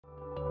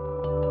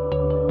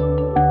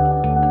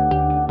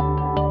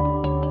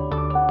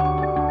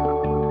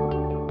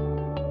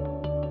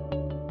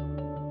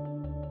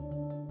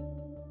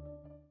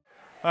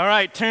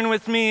right, turn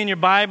with me in your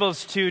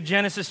Bibles to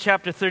Genesis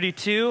chapter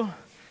 32.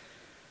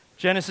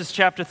 Genesis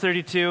chapter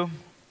 32.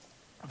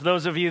 For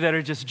those of you that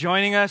are just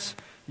joining us,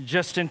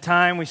 just in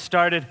time, we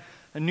started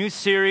a new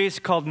series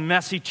called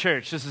Messy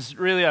Church. This is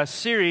really a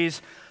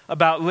series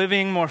about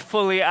living more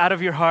fully out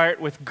of your heart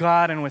with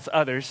God and with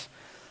others,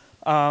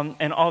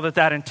 and all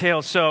that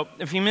entails. So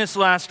if you missed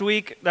last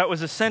week, that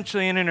was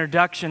essentially an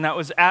introduction. That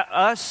was at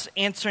us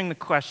answering the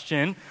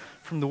question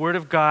from the Word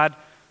of God,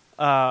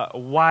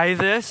 why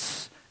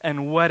this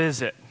and what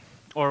is it?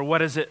 Or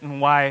what is it and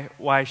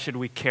why should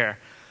we care?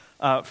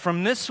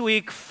 From this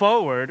week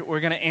forward,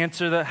 we're going to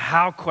answer the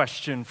how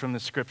question from the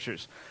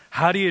Scriptures.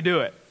 How do you do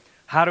it?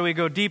 How do we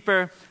go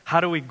deeper? How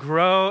do we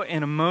grow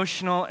in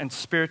emotional and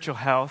spiritual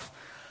health?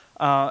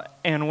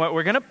 And what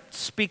we're going to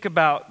speak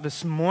about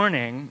this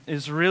morning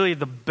is really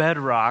the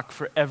bedrock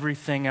for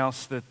everything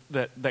else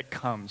that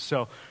comes.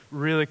 So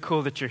really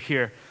cool that you're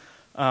here,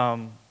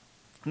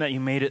 that you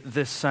made it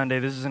this Sunday.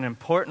 This is an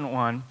important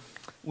one.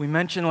 We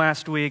mentioned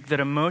last week that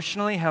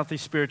emotionally healthy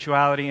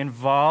spirituality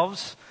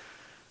involves,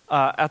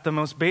 at the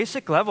most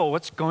basic level,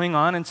 what's going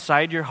on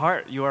inside your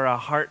heart. You are a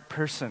heart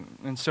person.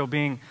 And so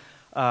being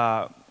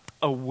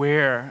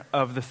aware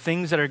of the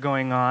things that are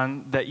going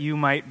on that you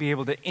might be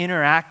able to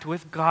interact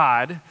with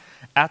God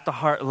at the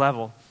heart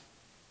level.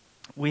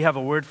 We have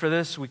a word for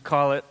this. We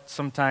call it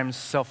sometimes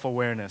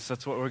self-awareness.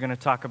 That's what we're going to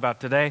talk about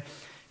today.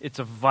 It's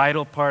a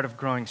vital part of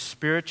growing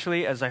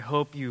spiritually, as I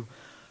hope you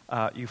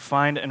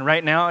find. And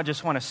right now, I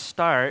just want to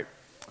start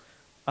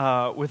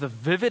with a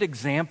vivid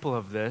example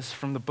of this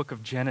from the book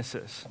of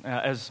Genesis.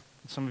 As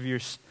some of you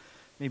are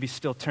maybe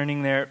still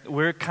turning there,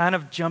 we're kind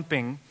of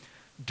jumping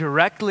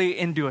directly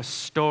into a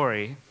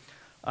story,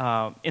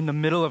 in the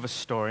middle of a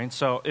story. And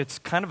so it's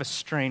kind of a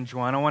strange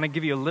one. I want to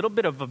give you a little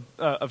bit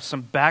of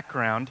some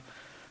background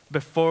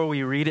before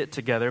we read it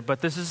together.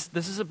 But this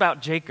is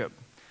about Jacob.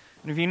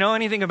 And if you know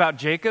anything about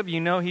Jacob,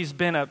 you know he's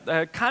been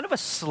a kind of a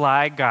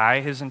sly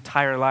guy his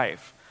entire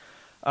life.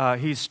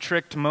 He's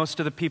tricked most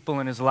of the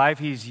people in his life.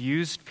 He's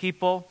used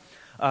people.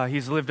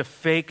 He's lived a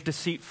fake,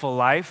 deceitful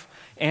life.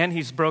 And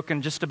he's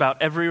broken just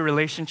about every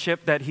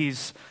relationship that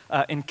he's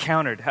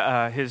encountered.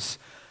 His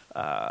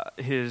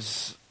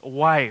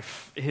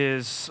wife,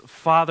 his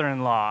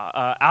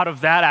father-in-law. Out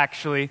of that,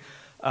 actually,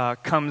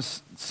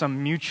 comes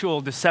some mutual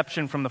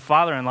deception from the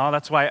father-in-law.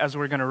 That's why, as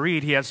we're going to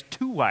read, he has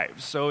two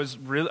wives. So it's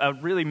a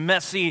really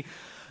messy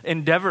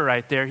endeavor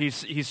right there.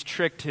 He's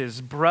tricked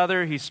his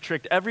brother. He's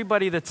tricked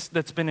everybody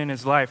that's been in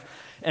his life.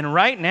 And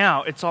right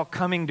now, it's all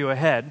coming to a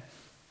head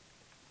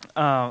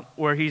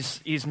where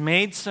he's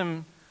made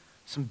some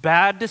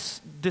bad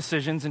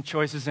decisions and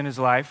choices in his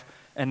life,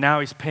 and now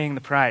he's paying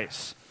the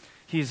price.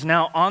 He's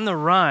now on the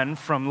run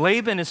from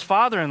Laban, his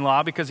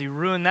father-in-law, because he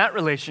ruined that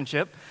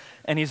relationship,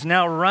 and he's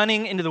now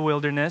running into the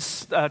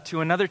wilderness to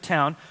another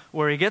town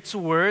where he gets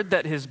word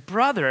that his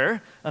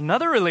brother,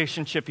 another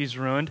relationship he's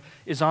ruined,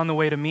 is on the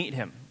way to meet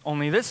him.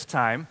 Only this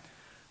time,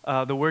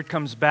 the word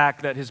comes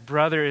back that his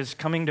brother is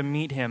coming to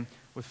meet him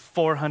with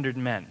 400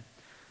 men.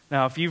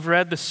 Now, if you've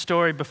read the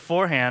story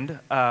beforehand,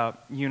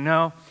 you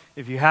know.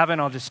 If you haven't,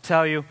 I'll just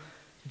tell you,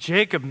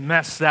 Jacob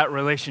messed that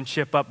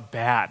relationship up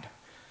bad.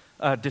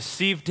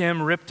 Deceived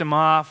him, ripped him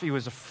off. He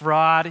was a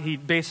fraud. He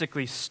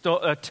basically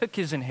took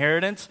his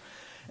inheritance.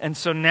 And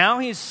so now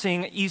he's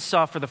seeing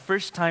Esau for the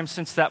first time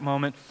since that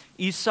moment.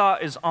 Esau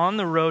is on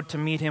the road to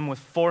meet him with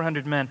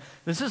 400 men.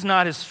 This is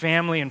not his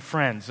family and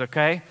friends,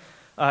 okay?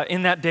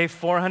 In that day,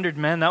 400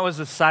 men, that was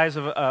the size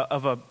of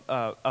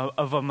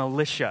a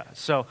militia.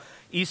 So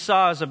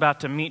Esau is about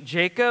to meet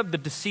Jacob, the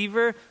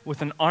deceiver,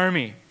 with an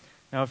army.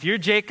 Now, if you're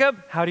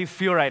Jacob, how do you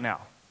feel right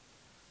now?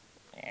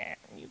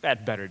 You've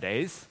had better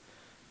days.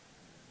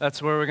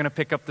 That's where we're going to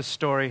pick up the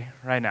story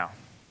right now.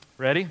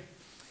 Ready?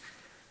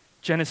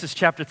 Genesis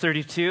chapter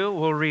 32,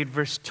 we'll read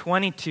verse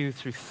 22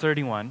 through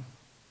 31.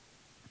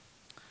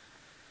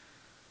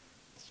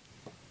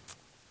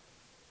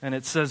 And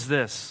it says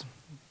this: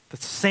 the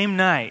same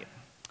night,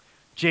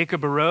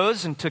 Jacob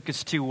arose and took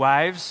his two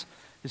wives,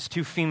 his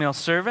two female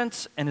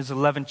servants, and his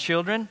 11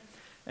 children,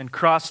 and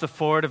crossed the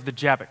ford of the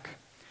Jabbok.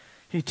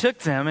 He took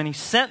them and he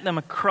sent them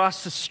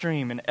across the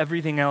stream and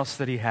everything else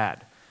that he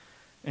had.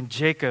 And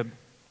Jacob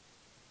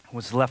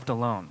was left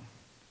alone.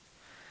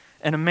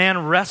 And a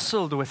man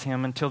wrestled with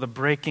him until the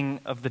breaking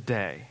of the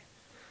day.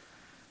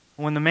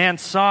 When the man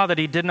saw that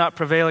he did not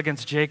prevail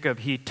against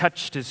Jacob, he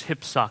touched his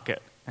hip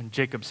socket, and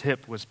Jacob's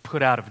hip was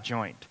put out of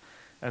joint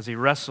as he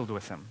wrestled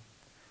with him.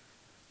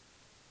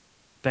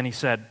 Then he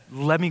said,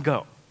 "Let me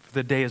go, for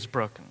the day is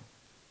broken."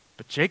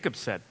 But Jacob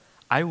said,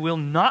 "I will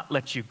not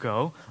let you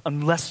go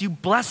unless you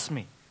bless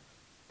me."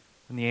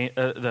 And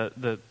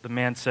the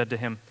man said to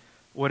him,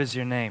 "What is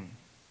your name?"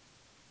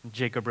 And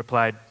Jacob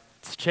replied,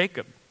 "It's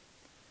Jacob."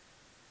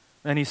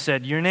 Then he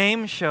said, "Your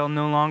name shall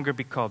no longer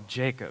be called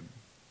Jacob,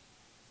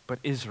 but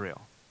Israel.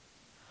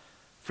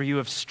 For you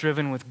have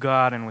striven with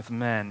God and with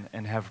men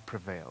and have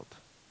prevailed."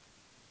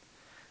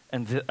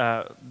 And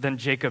then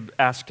Jacob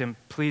asked him,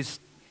 please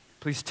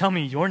tell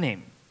me your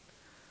name."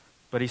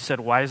 But he said,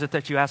 "Why is it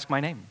that you ask my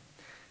name?"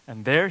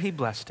 And there he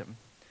blessed him.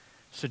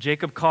 So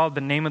Jacob called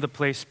the name of the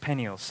place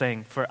Peniel,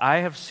 saying, "For I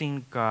have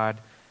seen God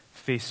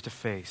face to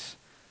face,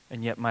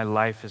 and yet my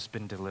life has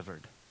been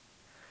delivered."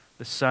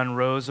 The sun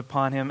rose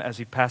upon him as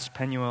he passed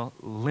Peniel,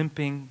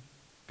 limping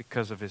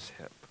because of his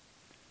hip.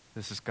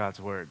 This is God's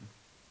word.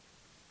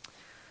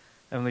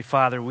 Heavenly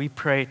Father, we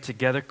pray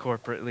together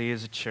corporately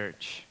as a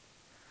church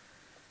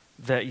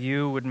that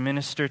you would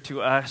minister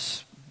to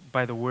us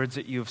by the words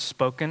that you have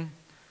spoken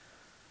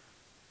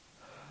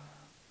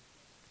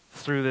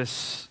through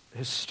this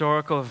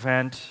historical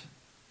event,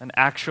 an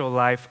actual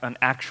life, an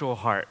actual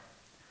heart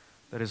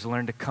that has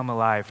learned to come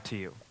alive to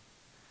you.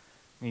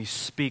 May you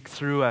speak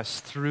through us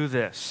through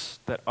this,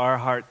 that our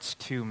hearts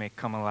too may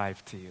come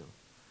alive to you.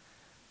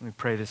 We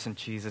pray this in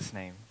Jesus'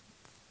 name.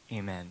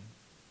 Amen.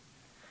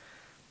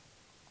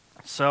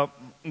 So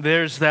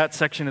there's that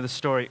section of the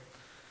story.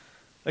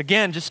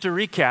 Again, just to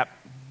recap,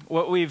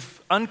 what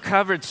we've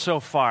uncovered so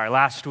far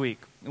last week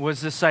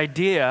was this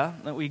idea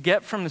that we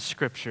get from the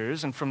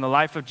scriptures and from the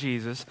life of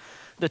Jesus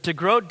that to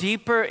grow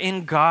deeper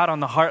in God on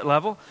the heart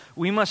level,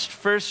 we must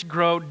first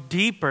grow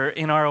deeper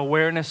in our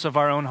awareness of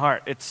our own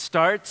heart. It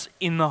starts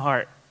in the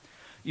heart.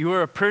 You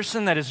are a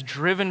person that is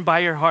driven by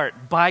your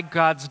heart, by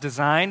God's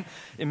design.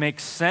 It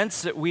makes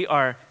sense that we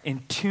are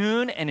in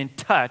tune and in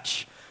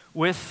touch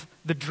with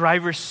the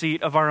driver's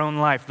seat of our own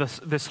life,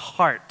 this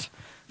heart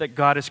that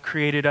God has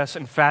created us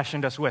and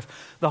fashioned us with.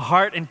 The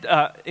heart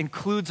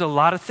includes a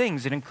lot of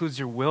things. It includes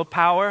your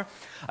willpower.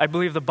 I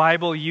believe the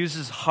Bible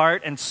uses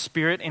heart and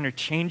spirit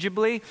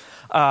interchangeably.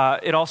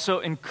 It also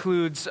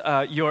includes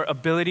your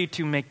ability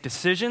to make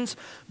decisions.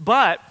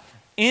 But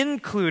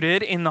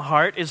included in the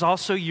heart is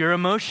also your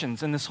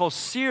emotions. And this whole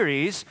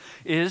series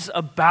is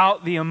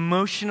about the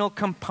emotional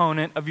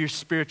component of your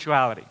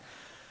spirituality.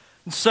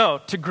 So,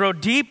 to grow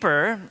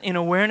deeper in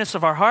awareness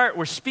of our heart,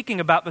 we're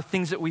speaking about the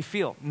things that we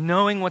feel,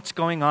 knowing what's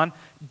going on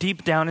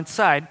deep down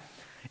inside,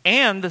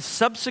 and the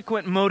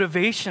subsequent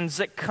motivations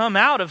that come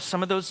out of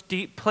some of those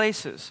deep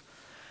places,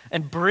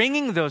 and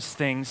bringing those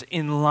things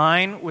in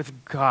line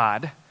with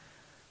God,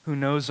 who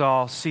knows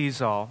all,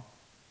 sees all,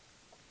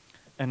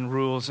 and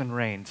rules and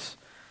reigns.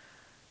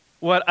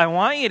 What I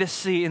want you to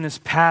see in this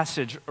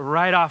passage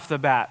right off the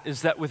bat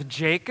is that with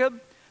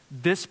Jacob,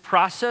 this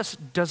process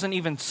doesn't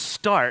even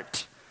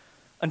start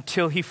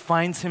until he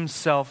finds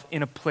himself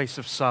in a place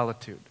of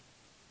solitude.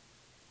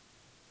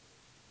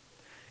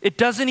 It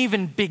doesn't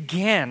even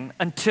begin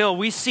until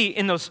we see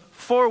in those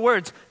 4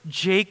 words,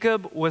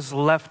 Jacob was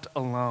left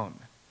alone.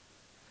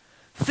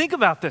 Think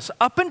about this.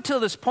 Up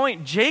until this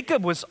point,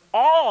 Jacob was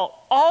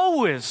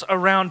always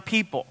around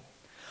people,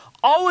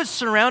 always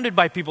surrounded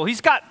by people.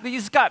 He's got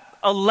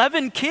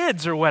 11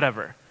 kids or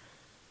whatever.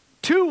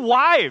 2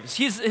 wives.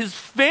 His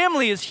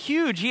family is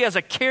huge. He has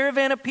a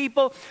caravan of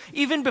people.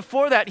 Even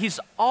before that, he's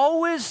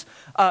always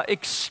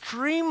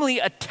extremely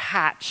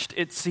attached,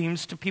 it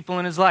seems, to people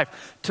in his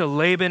life. To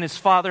Laban, his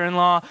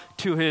father-in-law,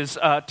 to his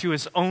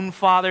own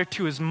father,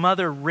 to his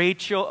mother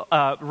Rachel,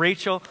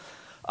 to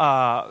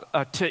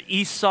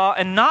Esau,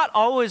 and not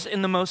always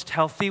in the most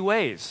healthy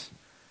ways.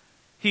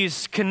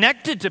 He's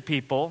connected to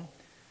people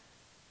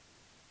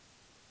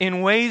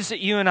in ways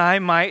that you and I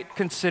might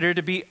consider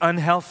to be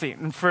unhealthy.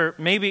 And for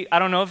maybe, I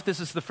don't know if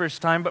this is the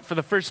first time, but for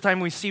the first time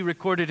we see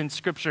recorded in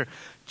Scripture,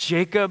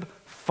 Jacob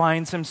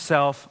finds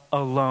himself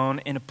alone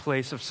in a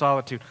place of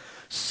solitude.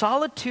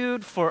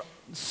 Solitude for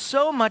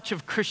so much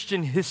of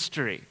Christian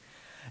history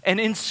and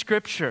in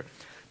Scripture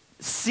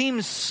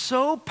seems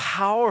so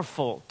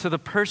powerful to the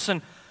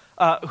person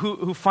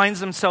who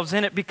finds themselves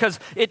in it because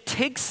it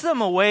takes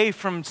them away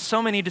from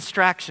so many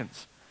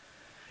distractions.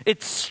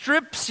 It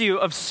strips you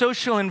of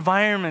social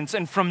environments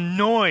and from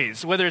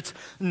noise, whether it's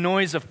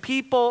noise of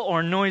people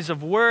or noise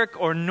of work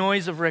or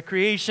noise of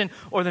recreation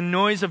or the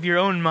noise of your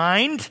own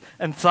mind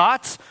and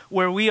thoughts,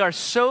 where we are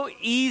so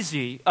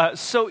easily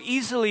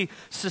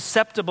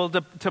susceptible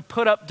to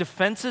put up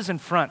defenses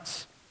and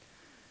fronts.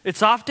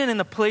 It's often in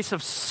the place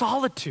of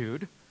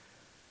solitude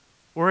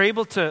we're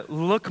able to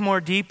look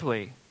more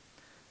deeply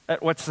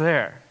at what's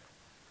there.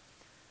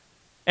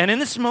 And in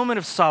this moment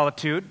of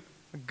solitude,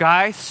 a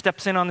guy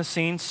steps in on the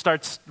scene,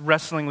 starts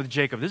wrestling with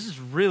Jacob. This is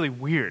really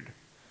weird.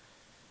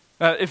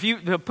 If you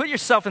put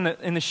yourself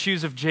in the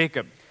shoes of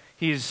Jacob,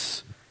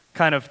 he's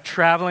kind of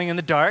traveling in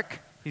the dark.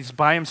 He's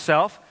by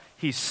himself.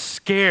 He's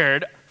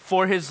scared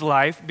for his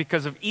life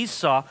because of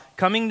Esau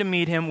coming to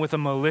meet him with a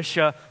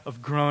militia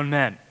of grown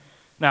men.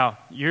 Now,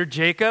 you're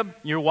Jacob.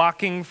 You're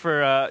walking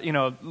for,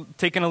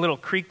 taking a little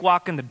creek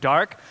walk in the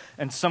dark,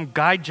 and some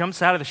guy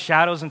jumps out of the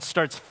shadows and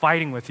starts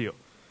fighting with you.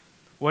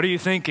 What are you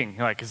thinking?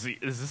 You're like, is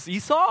this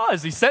Esau?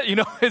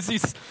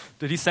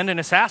 Did he send an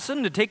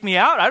assassin to take me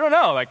out? I don't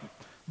know.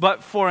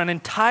 But for an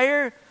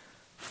entire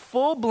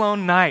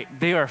full-blown night,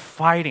 they are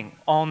fighting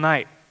all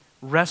night,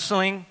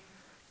 wrestling,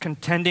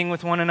 contending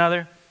with one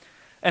another.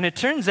 And it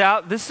turns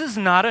out this is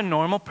not a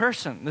normal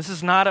person. This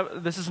is not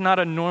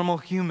a normal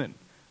human.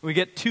 We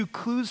get 2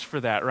 clues for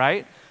that,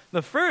 right?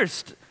 The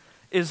first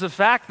is the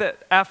fact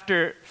that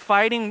after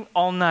fighting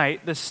all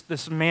night,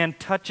 this man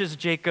touches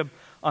Jacob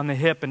on the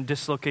hip and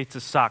dislocates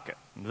his socket.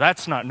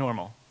 That's not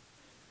normal.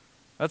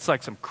 That's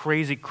like some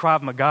crazy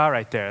Krav Maga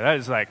right there. That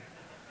is like...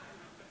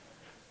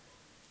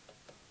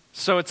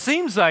 So it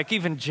seems like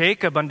even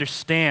Jacob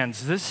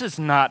understands this is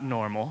not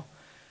normal.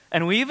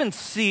 And we even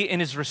see in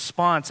his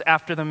response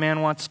after the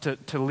man wants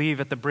to leave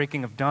at the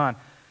breaking of dawn,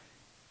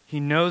 he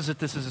knows that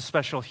this is a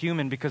special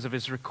human because of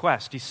his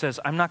request. He says,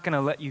 I'm not going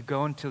to let you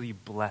go until you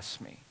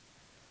bless me.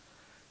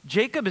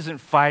 Jacob isn't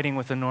fighting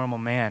with a normal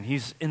man.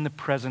 He's in the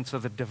presence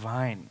of the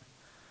divine.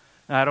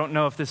 Now, I don't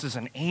know if this is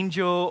an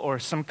angel or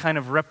some kind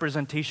of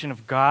representation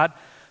of God,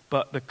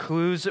 but the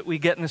clues that we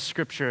get in the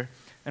scripture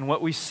and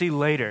what we see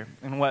later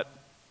and what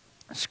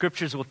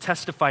scriptures will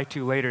testify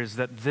to later is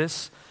that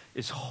this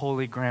is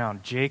holy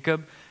ground.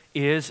 Jacob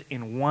is,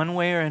 in one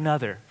way or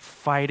another,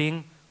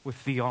 fighting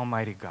with the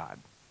Almighty God.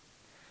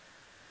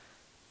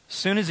 As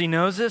soon as he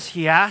knows this,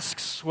 he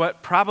asks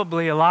what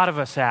probably a lot of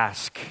us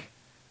ask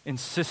in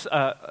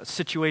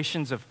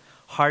situations of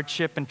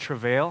hardship and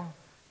travail.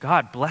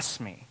 God, bless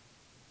me.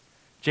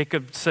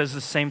 Jacob says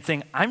the same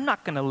thing. I'm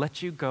not going to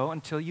let you go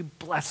until you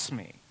bless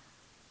me.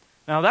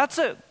 Now that's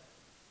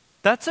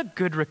a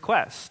good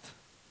request.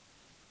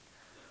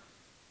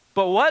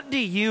 But what do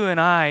you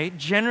and I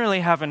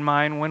generally have in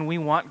mind when we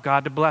want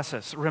God to bless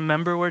us?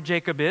 Remember where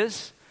Jacob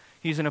is?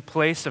 He's in a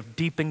place of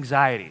deep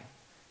anxiety.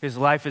 His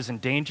life is in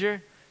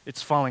danger.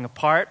 It's falling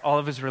apart. All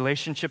of his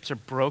relationships are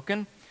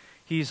broken.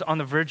 He's on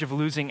the verge of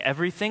losing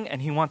everything,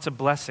 and he wants a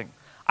blessing.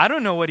 I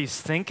don't know what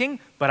he's thinking,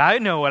 but I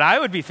know what I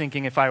would be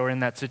thinking if I were in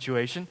that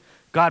situation.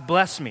 God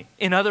bless me.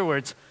 In other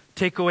words,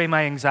 take away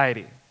my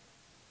anxiety.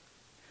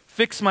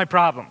 Fix my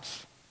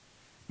problems.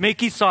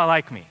 Make Esau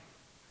like me.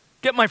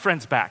 Get my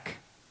friends back.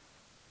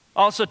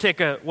 Also take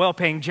a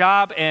well-paying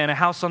job and a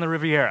house on the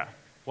Riviera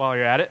while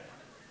you're at it.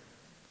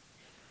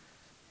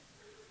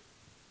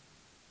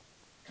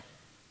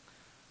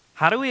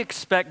 How do we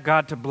expect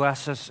God to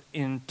bless us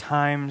in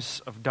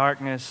times of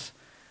darkness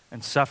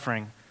and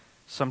suffering?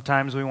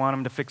 Sometimes we want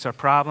him to fix our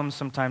problems.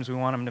 Sometimes we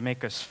want him to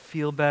make us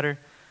feel better.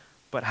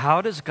 But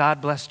how does God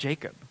bless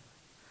Jacob?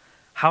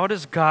 How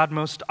does God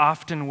most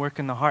often work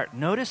in the heart?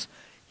 Notice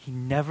he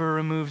never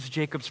removes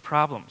Jacob's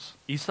problems.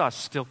 Esau's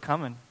still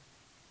coming.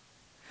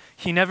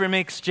 He never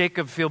makes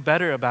Jacob feel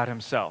better about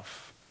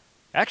himself.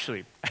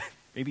 Actually,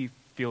 maybe he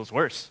feels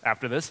worse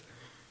after this.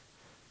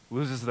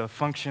 Loses the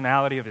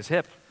functionality of his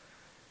hip.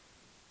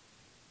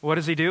 What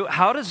does he do?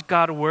 How does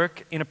God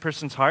work in a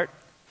person's heart?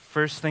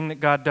 First thing that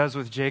God does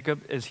with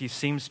Jacob is he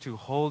seems to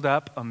hold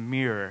up a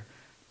mirror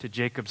to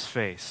Jacob's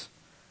face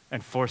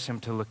and force him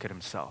to look at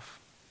himself.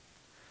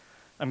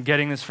 I'm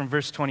getting this from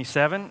verse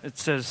 27. It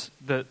says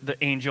the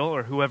angel,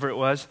 or whoever it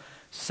was,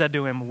 said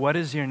to him, "What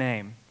is your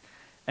name?"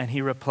 And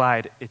he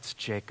replied, "It's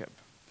Jacob."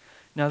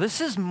 Now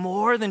this is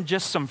more than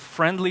just some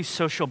friendly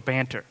social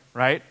banter,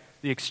 right?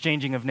 The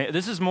exchanging of names.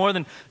 This is more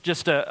than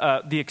just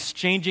the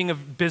exchanging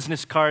of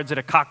business cards at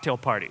a cocktail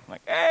party.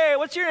 Like, hey,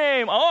 what's your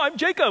name? Oh, I'm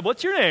Jacob.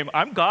 What's your name?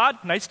 I'm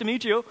God. Nice to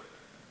meet you.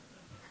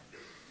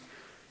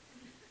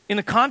 In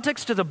the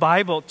context of the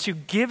Bible, to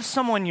give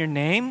someone your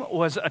name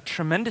was a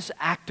tremendous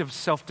act of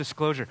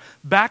self-disclosure.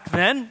 Back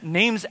then,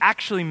 names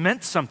actually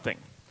meant something.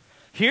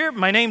 Here,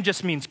 my name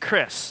just means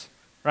Chris,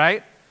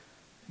 right?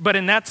 But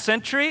in that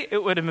century,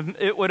 it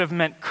would have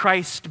meant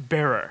Christ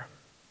bearer.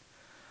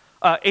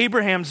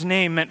 Abraham's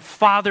name meant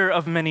father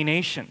of many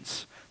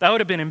nations. That would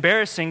have been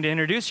embarrassing to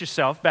introduce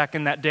yourself back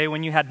in that day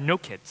when you had no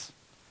kids,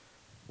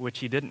 which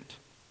he didn't.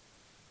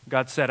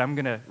 God said, I'm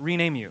going to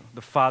rename you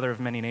the father of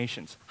many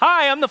nations.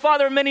 Hi, I'm the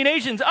father of many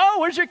nations. Oh,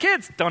 where's your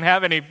kids? Don't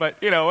have any,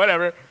 but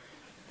whatever.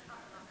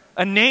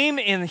 A name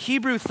in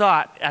Hebrew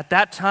thought at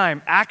that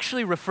time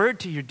actually referred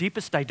to your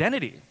deepest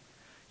identity,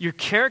 your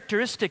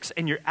characteristics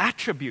and your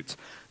attributes.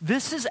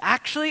 This is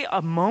actually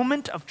a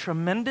moment of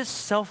tremendous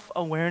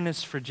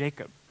self-awareness for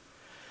Jacob.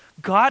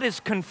 God is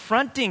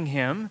confronting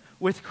him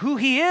with who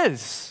he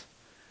is.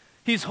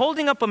 He's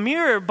holding up a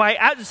mirror by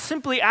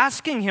simply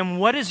asking him,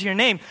 what is your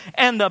name?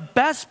 And the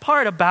best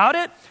part about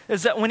it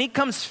is that when he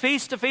comes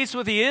face to face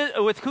with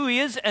who he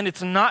is, and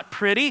it's not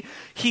pretty,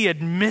 he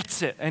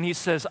admits it. And he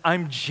says,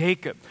 I'm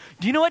Jacob.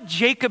 Do you know what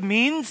Jacob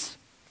means?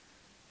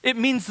 It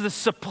means the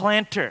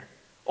supplanter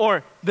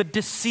or the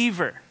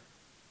deceiver.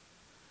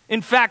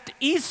 In fact,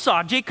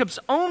 Esau, Jacob's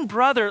own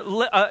brother,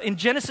 in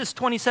Genesis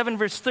 27,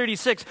 verse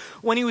 36,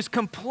 when he was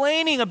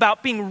complaining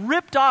about being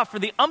ripped off for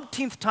the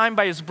umpteenth time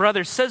by his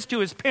brother, says to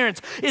his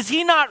parents, is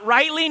he not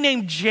rightly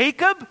named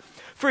Jacob?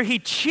 For he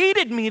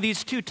cheated me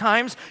these 2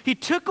 times. He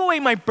took away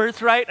my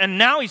birthright, and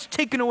now he's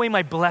taken away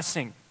my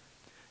blessing.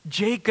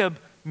 Jacob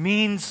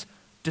means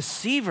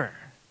deceiver.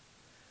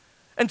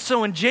 And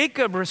so when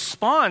Jacob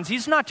responds,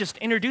 he's not just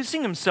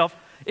introducing himself,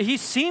 he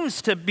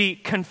seems to be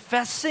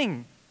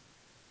confessing,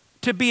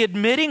 to be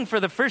admitting for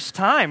the first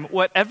time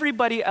what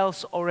everybody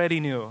else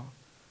already knew.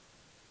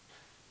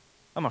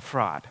 I'm a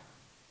fraud.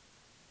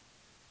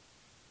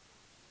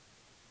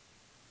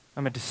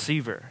 I'm a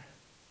deceiver.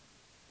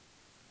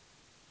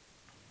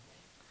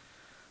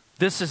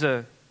 This is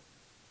a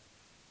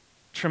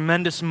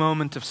tremendous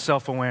moment of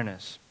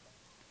self-awareness.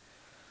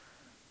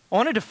 I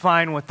want to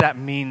define what that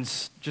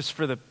means just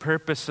for the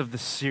purpose of the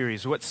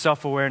series, what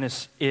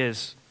self-awareness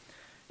is.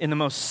 in the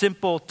most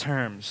simple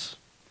terms.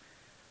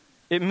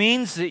 It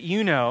means that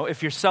you know,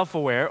 if you're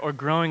self-aware or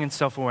growing in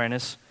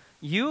self-awareness,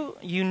 you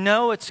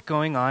know what's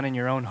going on in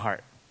your own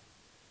heart.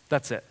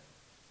 That's it.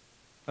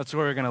 That's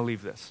where we're going to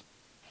leave this.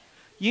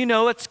 You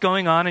know what's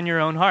going on in your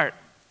own heart.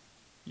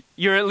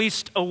 You're at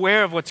least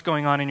aware of what's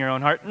going on in your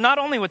own heart. Not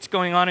only what's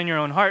going on in your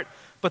own heart,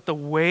 but the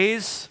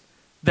ways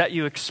that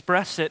you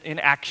express it in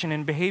action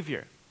and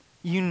behavior.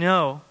 You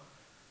know,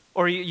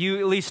 or you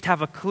at least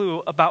have a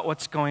clue about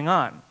what's going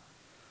on.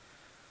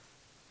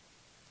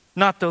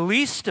 Not the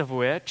least of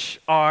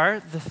which are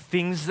the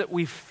things that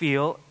we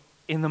feel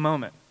in the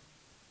moment,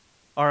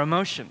 our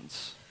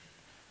emotions.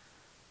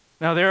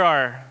 Now, there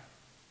are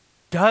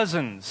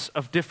dozens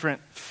of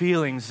different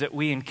feelings that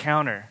we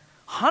encounter,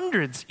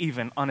 hundreds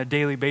even on a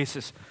daily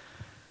basis.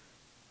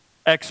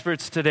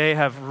 Experts today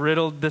have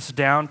riddled this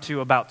down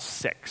to about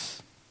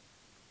 6.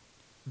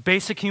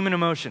 Basic human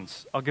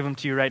emotions, I'll give them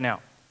to you right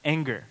now.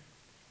 Anger,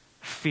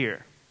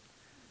 fear,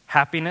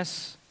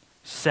 happiness,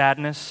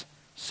 sadness,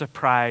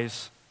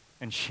 surprise,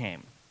 and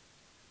shame.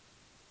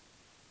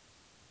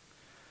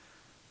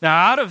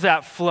 Now, out of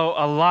that flow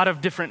a lot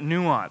of different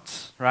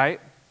nuance, right?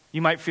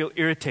 You might feel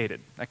irritated.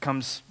 That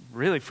comes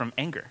really from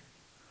anger.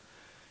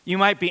 You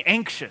might be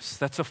anxious.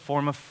 That's a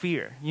form of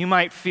fear. You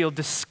might feel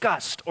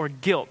disgust or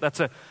guilt. That's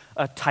a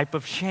type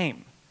of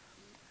shame.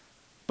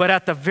 But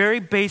at the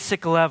very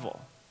basic level,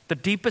 the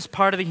deepest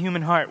part of the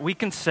human heart, we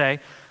can say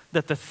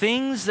that the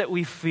things that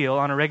we feel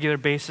on a regular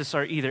basis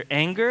are either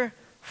anger,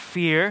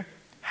 fear,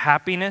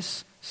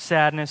 happiness,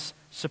 sadness,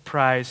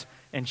 surprise,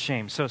 and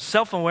shame. So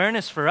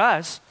self-awareness for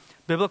us,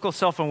 biblical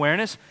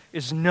self-awareness,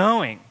 is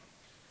knowing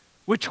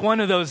which one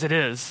of those it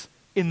is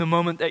in the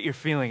moment that you're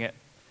feeling it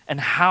and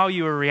how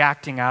you are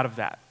reacting out of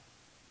that.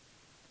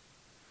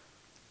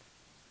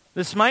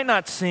 This might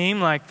not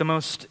seem like the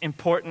most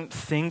important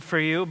thing for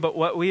you, but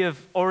what we have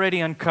already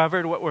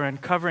uncovered, what we're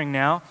uncovering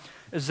now,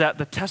 is that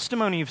the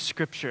testimony of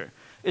Scripture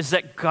is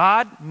that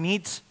God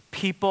meets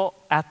people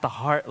at the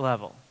heart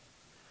level.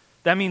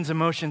 That means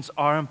emotions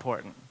are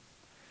important.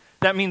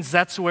 That means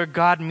that's where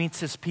God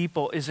meets his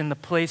people, is in the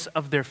place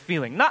of their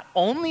feeling. Not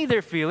only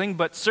their feeling,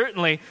 but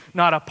certainly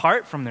not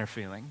apart from their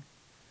feeling.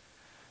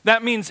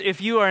 That means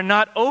if you are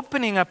not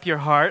opening up your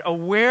heart,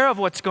 aware of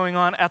what's going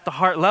on at the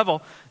heart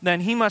level,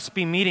 then he must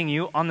be meeting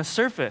you on the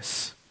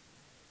surface.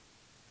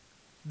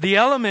 The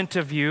element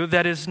of you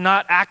that is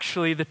not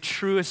actually the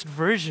truest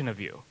version of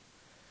you.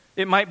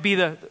 It might be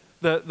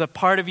the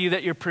part of you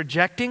that you're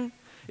projecting.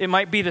 It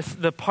might be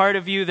the part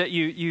of you that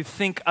you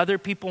think other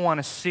people want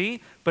to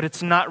see, but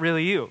it's not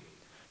really you.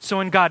 So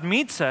when God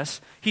meets us,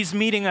 he's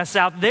meeting us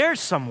out there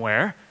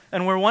somewhere,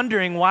 and we're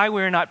wondering why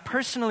we're not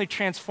personally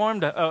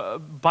transformed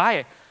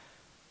by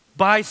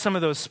some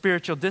of those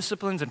spiritual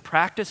disciplines and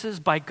practices,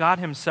 by God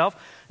himself,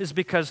 is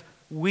because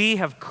we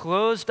have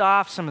closed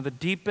off some of the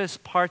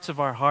deepest parts of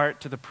our heart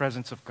to the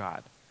presence of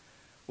God.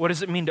 What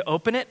does it mean to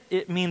open it?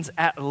 It means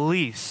at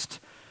least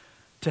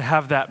to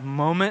have that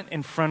moment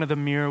in front of the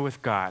mirror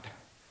with God,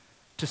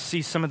 to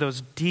see some of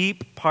those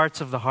deep parts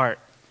of the heart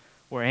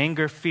where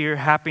anger, fear,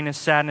 happiness,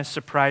 sadness,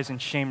 surprise,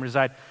 and shame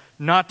reside.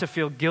 Not to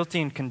feel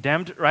guilty and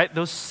condemned, right?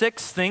 Those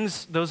 6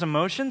 things, those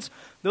emotions,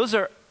 those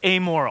are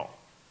amoral.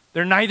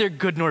 They're neither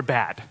good nor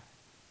bad.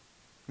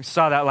 We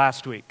saw that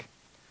last week.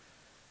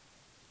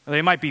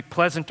 They might be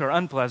pleasant or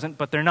unpleasant,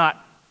 but they're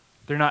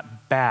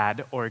not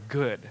bad or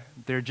good.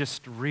 They're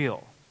just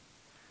real.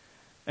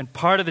 And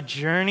part of the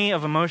journey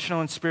of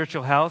emotional and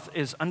spiritual health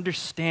is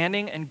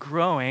understanding and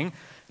growing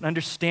and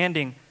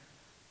understanding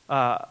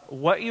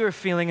what you are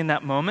feeling in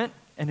that moment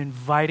and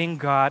inviting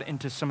God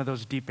into some of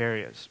those deep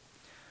areas.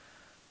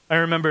 I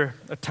remember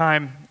a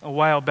time a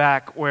while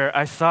back where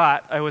I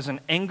thought I was an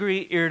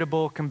angry,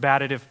 irritable,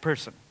 combative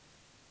person.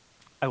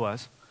 I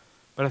was,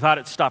 but I thought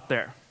it stopped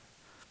there.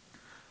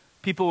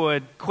 People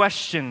would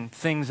question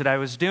things that I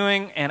was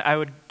doing, and I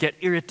would get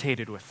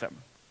irritated with them.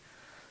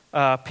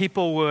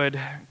 People would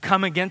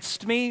come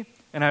against me,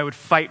 and I would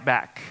fight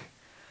back.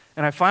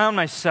 And I found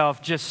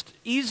myself just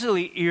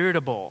easily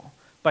irritable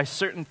by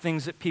certain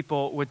things that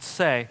people would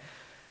say,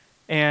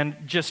 and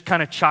just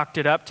kind of chalked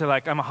it up to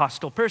like, I'm a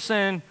hostile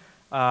person,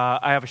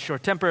 I have a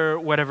short temper,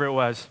 whatever it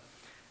was.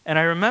 And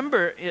I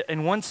remember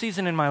in one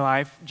season in my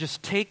life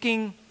just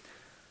having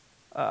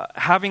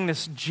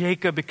this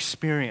Jacob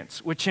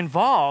experience, which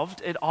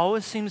it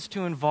always seems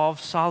to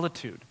involve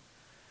solitude.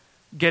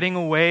 Getting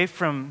away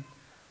from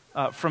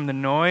the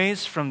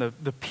noise, from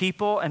the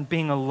people, and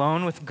being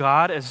alone with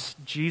God as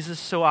Jesus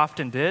so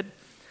often did.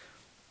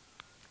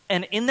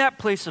 And in that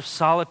place of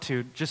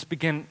solitude, just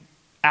begin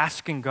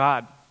asking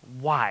God,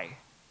 why?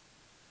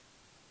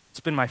 It's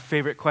been my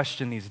favorite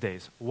question these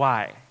days.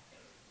 Why?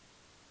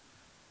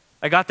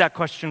 I got that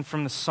question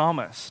from the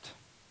psalmist.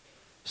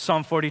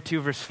 Psalm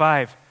 42, verse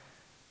 5.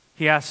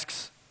 He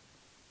asks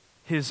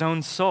his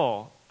own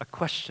soul a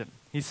question.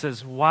 He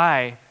says,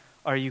 why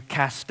are you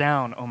cast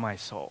down, O my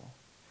soul?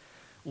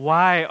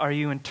 Why are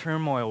you in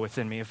turmoil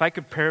within me? If I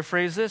could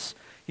paraphrase this,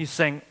 he's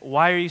saying,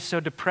 why are you so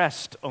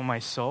depressed, O my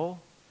soul?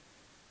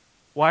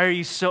 Why are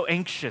you so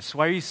anxious?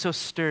 Why are you so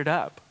stirred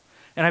up?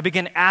 And I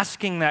began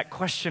asking that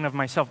question of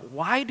myself,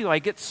 why do I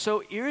get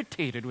so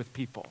irritated with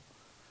people?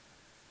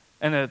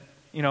 And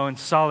in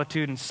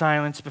solitude and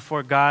silence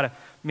before God,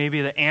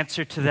 maybe the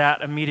answer to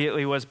that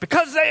immediately was,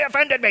 because they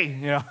offended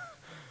me,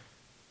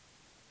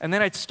 And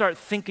then I'd start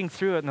thinking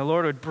through it, and the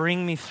Lord would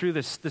bring me through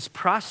this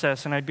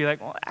process, and I'd be like,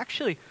 well,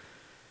 actually,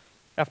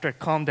 after I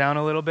calmed down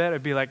a little bit,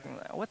 I'd be like,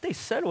 what they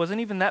said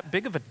wasn't even that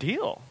big of a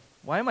deal.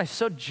 Why am I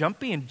so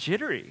jumpy and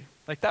jittery?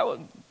 Like that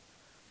would...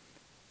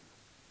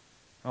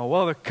 Oh,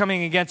 well, they're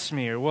coming against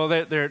me, or well,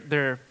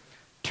 they're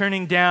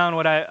turning down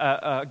what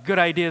a good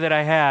idea that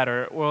I had,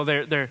 or well,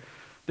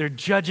 they're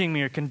judging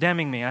me or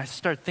condemning me. And I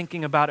start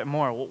thinking about it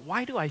more. Well,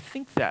 why do I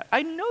think that?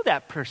 I know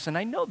that person.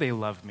 I know they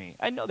love me.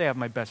 I know they have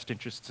my best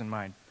interests in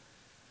mind.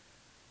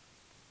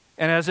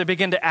 And as I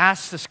begin to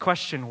ask this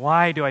question,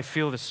 why do I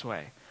feel this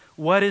way?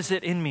 What is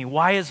it in me?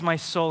 Why is my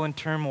soul in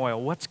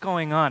turmoil? What's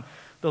going on?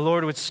 The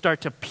Lord would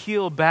start to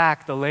peel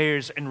back the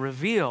layers and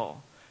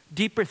reveal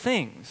deeper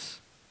things.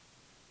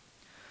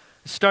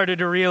 I started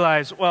to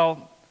realize,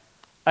 well,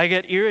 I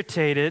get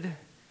irritated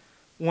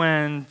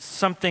when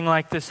something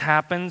like this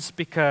happens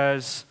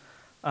because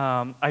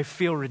I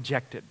feel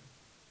rejected.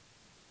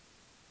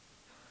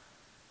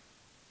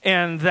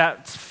 And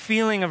that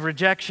feeling of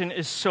rejection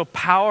is so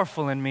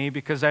powerful in me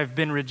because I've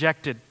been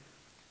rejected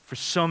for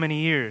so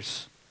many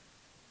years.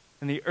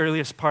 In the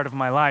earliest part of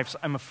my life, so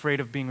I'm afraid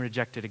of being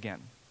rejected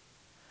again.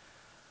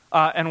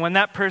 And when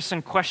that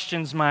person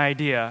questions my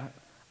idea,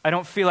 I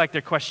don't feel like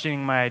they're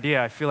questioning my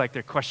idea. I feel like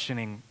they're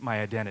questioning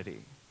my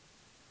identity.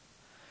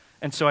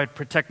 And so I'd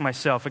protect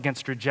myself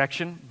against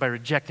rejection by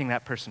rejecting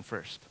that person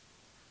first.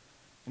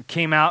 And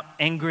came out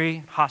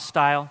angry,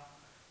 hostile,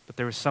 but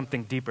there was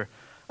something deeper.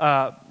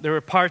 There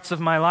were parts of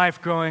my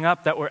life growing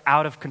up that were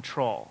out of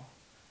control.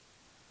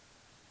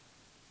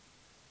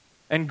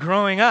 And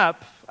growing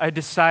up, I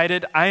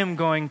decided I am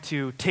going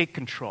to take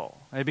control.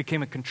 I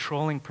became a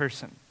controlling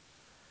person.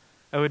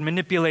 I would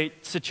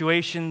manipulate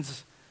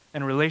situations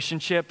and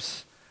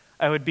relationships.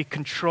 I would be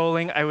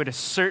controlling. I would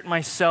assert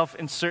myself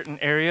in certain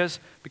areas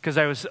because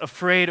I was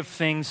afraid of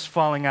things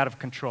falling out of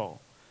control.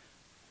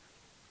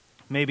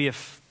 Maybe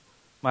if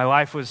my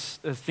life was,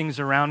 things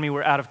around me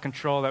were out of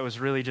control, that was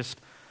really just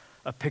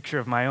a picture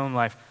of my own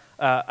life.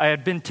 I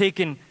had been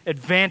taken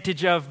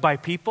advantage of by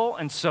people,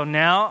 and so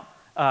now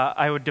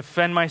I would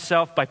defend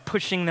myself by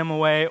pushing them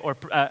away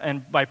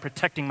and by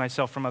protecting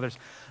myself from others.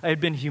 I had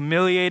been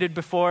humiliated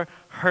before,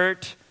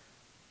 hurt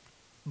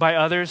by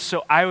others,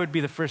 so I would be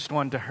the first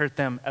one to hurt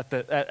them at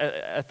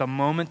the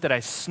moment that I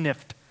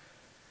sniffed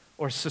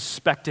or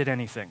suspected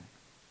anything.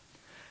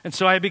 And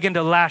so I began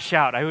to lash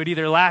out. I would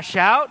either lash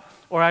out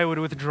or I would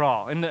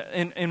withdraw.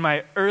 In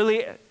my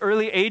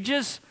early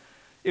ages,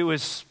 it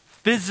was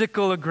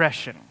physical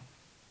aggression.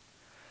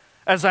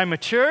 As I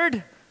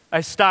matured,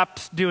 I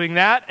stopped doing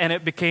that, and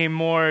it became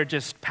more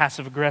just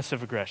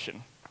passive-aggressive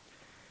aggression.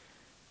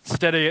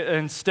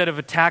 Instead of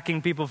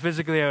attacking people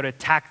physically, I would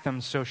attack them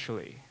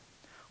socially,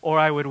 or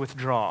I would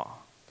withdraw.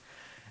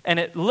 And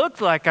it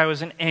looked like I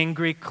was an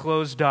angry,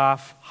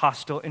 closed-off,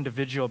 hostile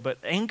individual, but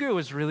anger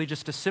was really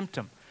just a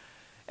symptom.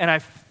 And I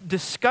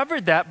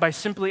discovered that by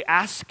simply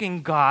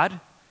asking God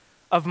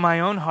of my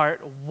own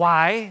heart,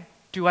 why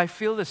do I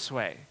feel this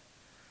way?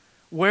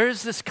 Where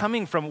is this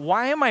coming from?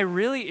 Why am I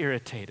really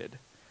irritated?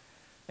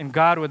 And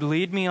God would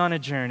lead me on a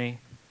journey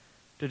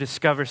to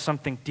discover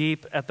something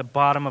deep at the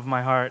bottom of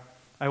my heart.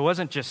 I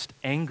wasn't just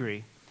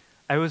angry,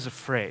 I was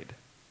afraid.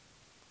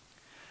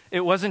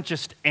 It wasn't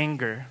just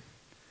anger.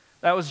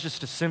 That was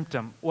just a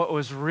symptom. What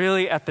was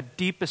really at the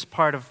deepest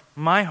part of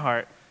my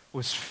heart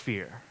was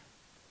fear.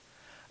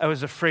 I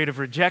was afraid of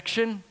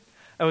rejection.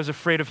 I was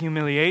afraid of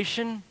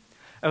humiliation.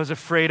 I was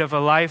afraid of a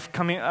life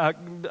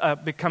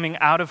becoming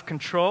out of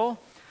control.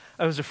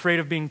 I was afraid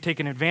of being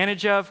taken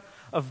advantage of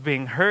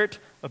being hurt,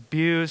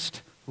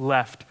 abused,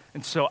 left.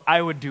 And so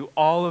I would do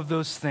all of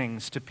those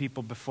things to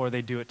people before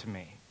they do it to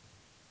me.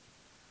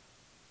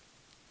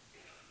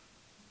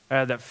 I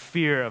had that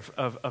fear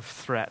of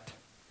threat.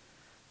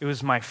 It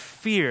was my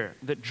fear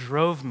that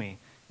drove me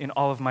in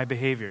all of my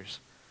behaviors.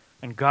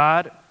 And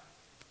God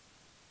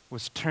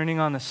was turning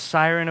on the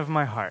siren of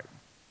my heart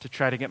to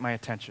try to get my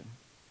attention.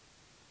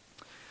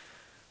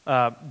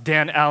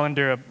 Dan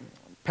Allender, a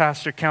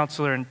pastor,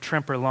 counselor in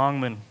Tremper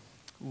Longman,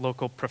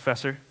 local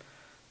professor,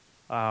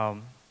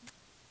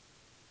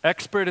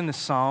 expert in the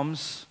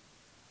Psalms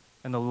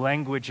and the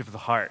language of the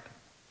heart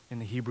in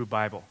the Hebrew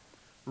Bible,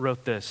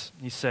 wrote this.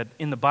 He said,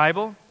 in the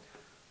Bible,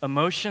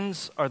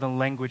 emotions are the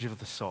language of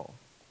the soul.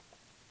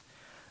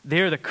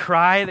 They are the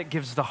cry that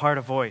gives the heart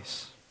a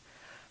voice.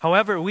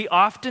 However, we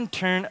often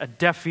turn a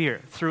deaf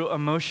ear through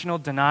emotional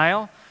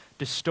denial,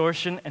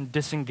 distortion, and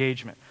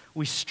disengagement.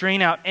 We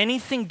strain out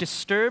anything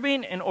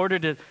disturbing in order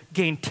to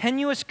gain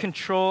tenuous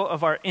control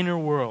of our inner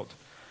world.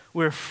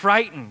 We're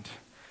frightened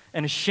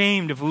and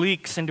ashamed of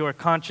leaks into our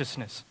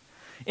consciousness.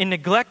 In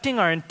neglecting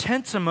our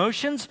intense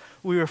emotions,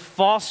 we are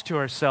false to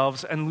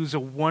ourselves and lose a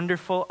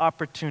wonderful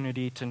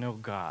opportunity to know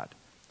God.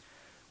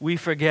 We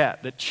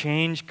forget that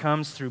change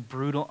comes through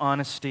brutal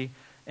honesty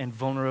and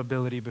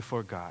vulnerability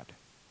before God.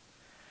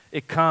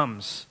 It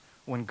comes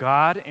when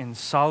God, in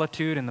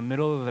solitude, in the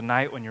middle of the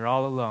night, when you're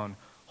all alone,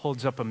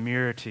 holds up a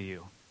mirror to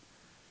you,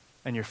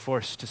 and you're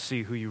forced to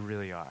see who you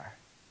really are.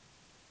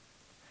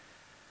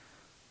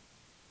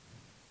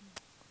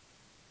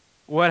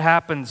 What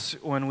happens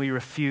when we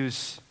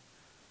refuse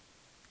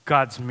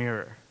God's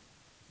mirror?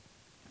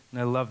 And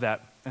I love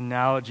that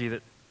analogy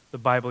that the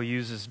Bible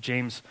uses.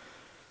 James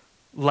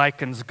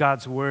likens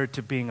God's word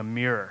to being a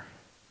mirror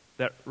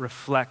that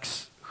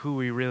reflects who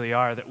we really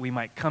are, that we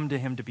might come to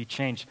him to be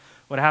changed.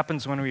 What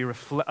happens when we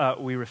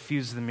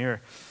refuse the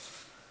mirror?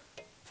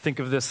 Think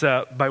of this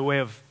by way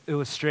of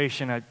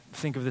illustration. I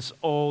think of this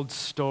old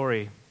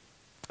story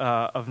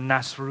of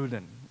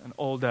Nasrudin, an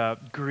old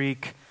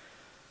Greek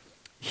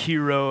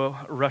hero,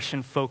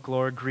 Russian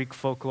folklore, Greek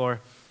folklore.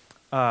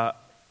 There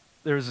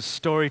was a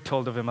story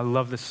told of him. I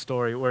love this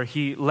story, where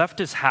he left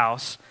his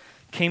house,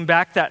 came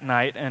back that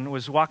night, and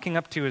was walking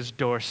up to his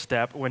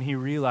doorstep when he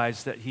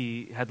realized that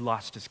he had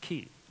lost his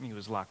key. He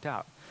was locked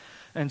out.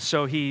 And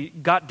so he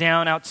got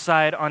down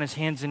outside on his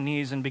hands and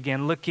knees and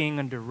began looking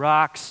under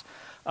rocks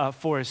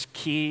for his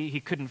key. He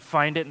couldn't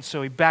find it, and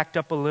so he backed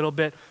up a little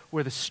bit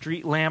where the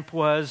street lamp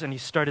was, and he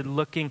started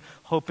looking,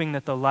 hoping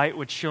that the light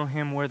would show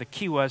him where the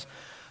key was.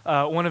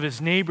 One of his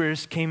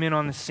neighbors came in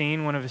on the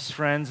scene, one of his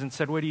friends, and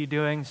said, "What are you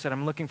doing?" He said,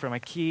 "I'm looking for my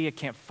key. I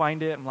can't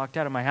find it. I'm locked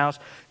out of my house."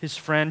 His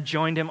friend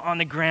joined him on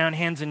the ground,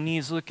 hands and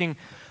knees, looking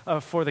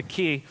for the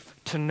key,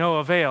 to no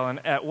avail.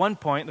 And at one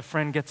point, the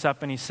friend gets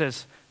up and he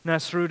says,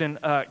 "Nasrudin,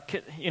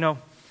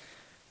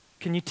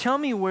 can you tell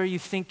me where you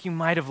think you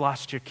might have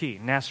lost your key?"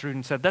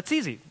 Nasrudin said, "That's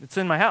easy. It's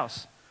in my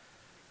house."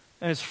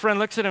 And his friend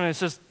looks at him and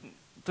says,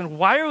 "Then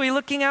why are we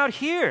looking out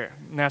here?"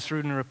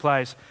 Nasrudin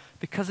replies,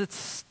 "Because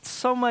it's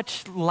so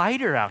much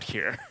lighter out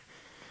here.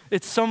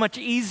 It's so much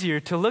easier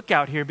to look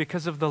out here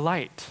because of the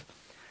light."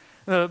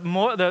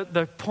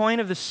 The point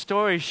of the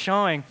story is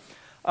showing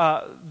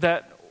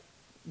that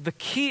the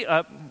key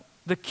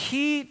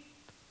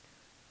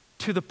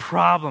to the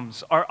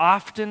problems are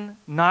often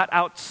not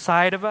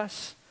outside of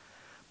us,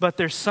 but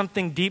there's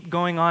something deep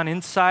going on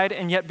inside,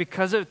 and yet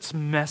because it's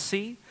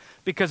messy,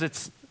 because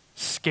it's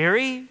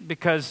scary,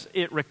 because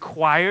it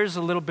requires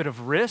a little bit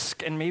of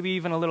risk and maybe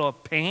even a little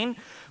pain,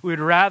 we'd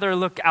rather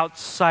look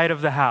outside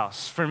of the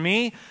house. For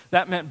me,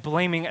 that meant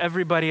blaming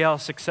everybody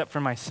else except for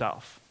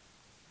myself.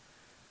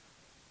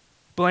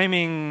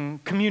 Blaming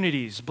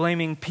communities,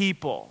 blaming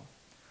people.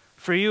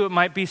 For you, it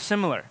might be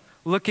similar.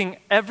 Looking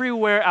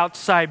everywhere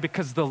outside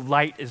because the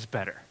light is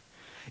better.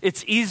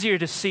 It's easier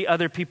to see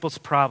other people's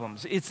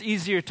problems. It's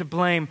easier to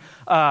blame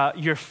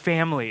your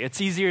family.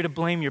 It's easier to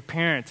blame your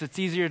parents. It's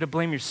easier to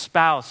blame your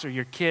spouse or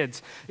your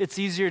kids. It's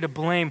easier to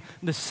blame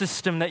the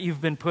system that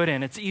you've been put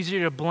in. It's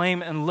easier to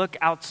blame and look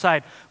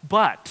outside.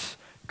 But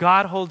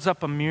God holds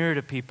up a mirror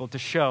to people to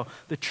show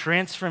the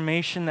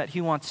transformation that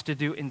he wants to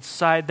do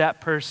inside that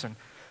person.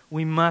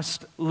 We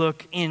must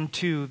look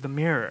into the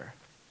mirror.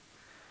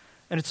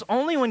 And it's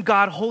only when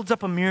God holds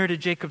up a mirror to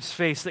Jacob's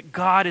face that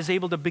God is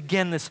able to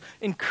begin this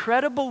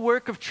incredible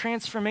work of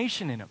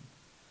transformation in him.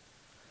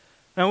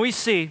 Now we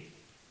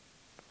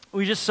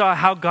just saw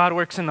how God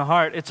works in the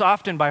heart. It's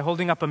often by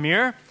holding up a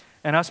mirror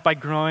and us by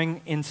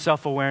growing in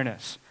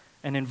self-awareness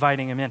and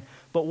inviting him in.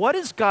 But what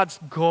is God's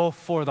goal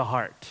for the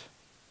heart?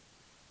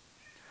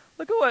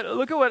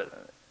 Look at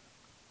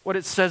what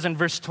it says in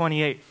verse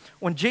 28.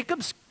 When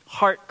Jacob's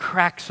heart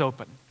cracks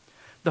open,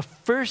 the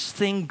first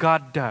thing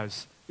God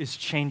does is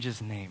change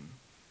his name.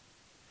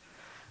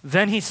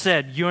 Then he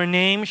said, "Your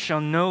name shall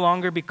no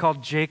longer be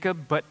called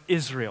Jacob, but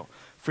Israel,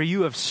 for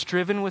you have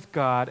striven with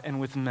God and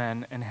with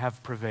men and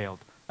have prevailed."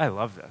 I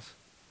love this.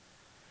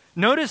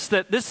 Notice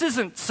that this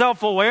isn't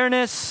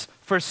self-awareness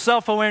for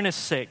self-awareness'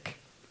 sake.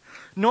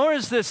 Nor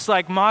is this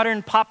like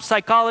modern pop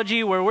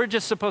psychology where we're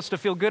just supposed to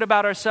feel good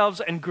about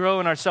ourselves and grow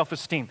in our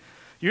self-esteem.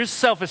 Your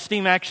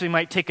self-esteem actually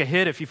might take a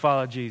hit if you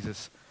follow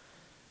Jesus.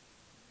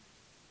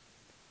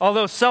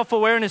 Although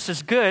self-awareness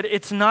is good,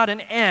 it's not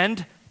an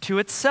end to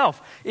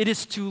itself. It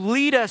is to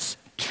lead us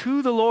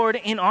to the Lord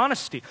in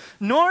honesty.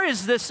 Nor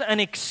is this an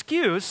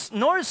excuse,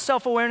 nor is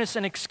self-awareness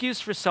an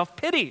excuse for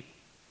self-pity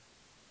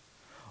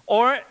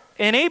or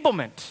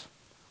enablement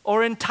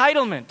or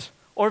entitlement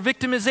or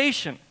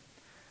victimization.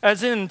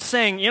 As in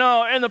saying,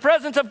 in the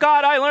presence of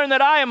God, I learned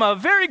that I am a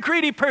very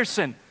greedy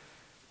person.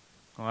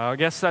 Well, I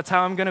guess that's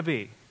how I'm going to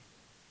be.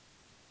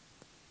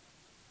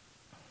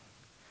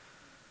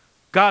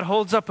 God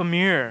holds up a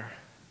mirror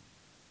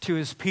to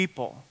his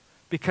people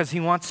because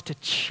he wants to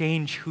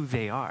change who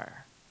they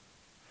are.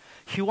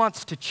 He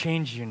wants to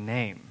change your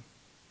name.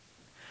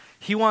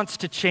 He wants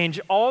to change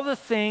all the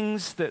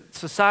things that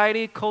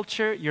society,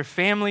 culture, your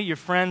family, your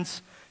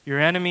friends, your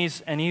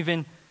enemies, and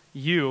even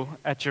you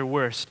at your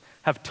worst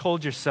have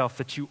told yourself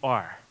that you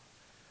are.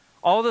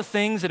 All the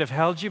things that have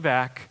held you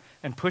back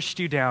and pushed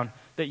you down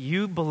that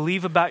you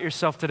believe about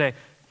yourself today,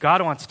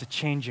 God wants to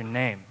change your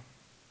name.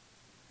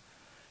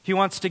 He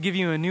wants to give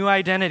you a new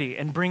identity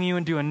and bring you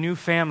into a new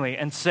family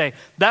and say,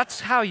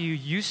 that's how you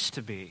used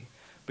to be,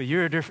 but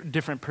you're a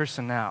different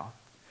person now.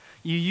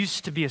 You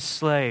used to be a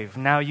slave,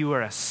 now you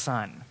are a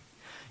son.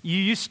 You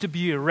used to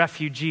be a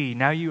refugee,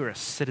 now you are a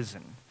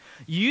citizen.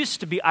 You used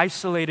to be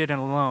isolated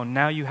and alone,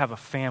 now you have a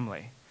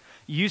family.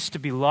 You used to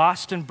be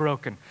lost and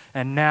broken,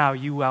 and now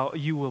you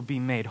will be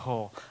made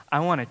whole. I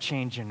want to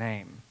change your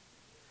name.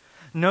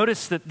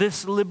 Notice that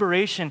this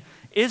liberation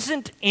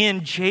isn't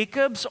in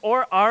Jacob's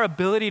or our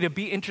ability to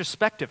be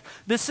introspective.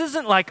 This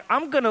isn't like,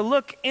 I'm going to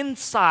look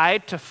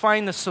inside to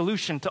find the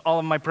solution to all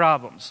of my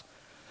problems.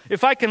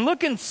 If I can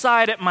look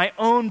inside at my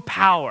own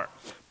power,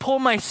 pull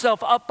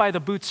myself up by the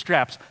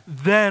bootstraps,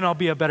 then I'll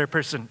be a better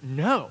person.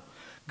 No.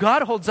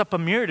 God holds up a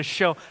mirror to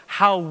show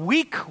how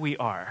weak we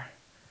are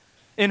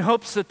in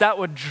hopes that that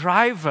would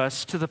drive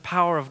us to the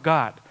power of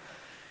God.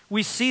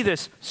 We see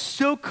this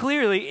so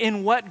clearly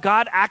in what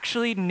God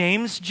actually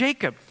names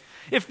Jacob.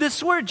 If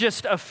this were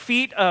just a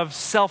feat of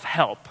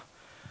self-help,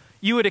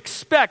 you would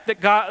expect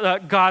that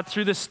God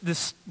through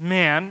this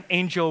man,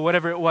 angel,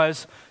 whatever it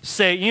was,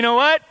 say, you know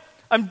what?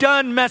 I'm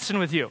done messing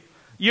with you.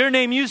 Your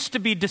name used to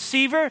be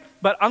Deceiver,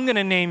 but I'm going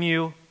to name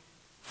you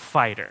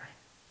Fighter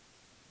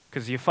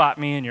because you fought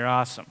me and you're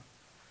awesome.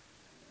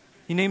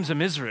 He names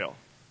him Israel.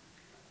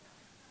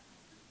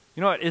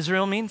 You know what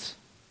Israel means?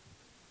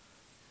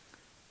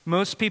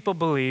 Most people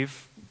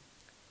believe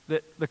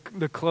that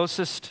the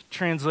closest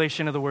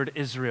translation of the word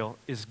Israel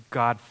is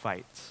God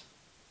fights.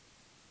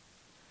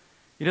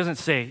 He doesn't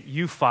say,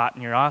 you fought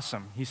and you're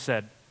awesome. He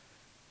said,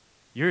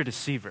 you're a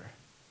deceiver,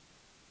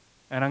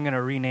 and I'm going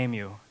to rename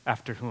you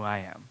after who I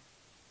am.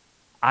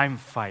 I'm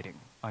fighting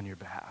on your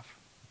behalf.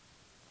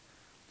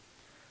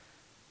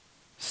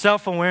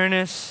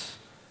 Self-awareness,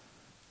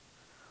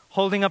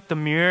 holding up the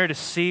mirror to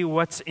see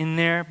what's in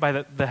there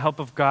by the help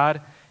of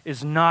God,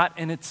 is not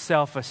in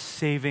itself a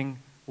saving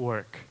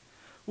work.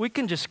 We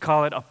can just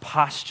call it a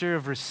posture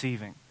of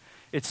receiving.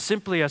 It's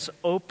simply us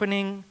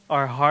opening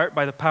our heart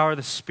by the power of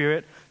the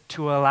Spirit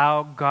to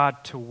allow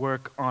God to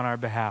work on our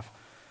behalf,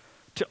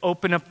 to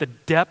open up the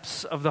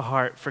depths of the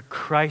heart for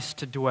Christ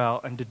to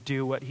dwell and to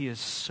do what he is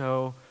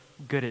so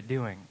good at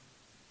doing.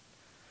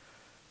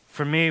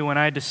 For me, when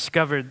I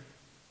discovered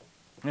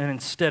that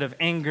instead of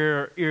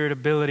anger or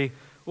irritability,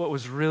 what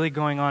was really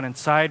going on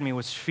inside me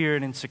was fear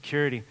and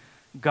insecurity,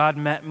 God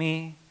met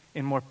me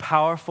in more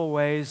powerful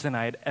ways than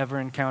I had ever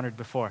encountered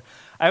before.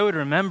 I would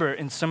remember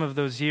in some of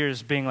those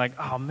years being like,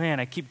 oh man,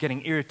 I keep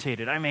getting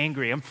irritated. I'm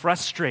angry. I'm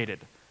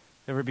frustrated.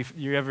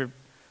 You ever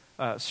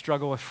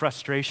struggle with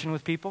frustration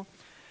with people?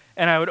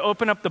 And I would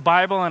open up the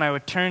Bible and I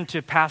would turn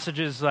to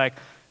passages like,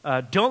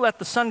 don't let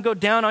the sun go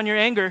down on your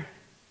anger.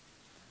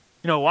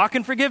 Walk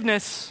in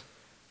forgiveness.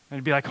 And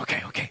I'd be like,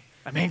 okay,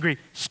 I'm angry.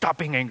 Stop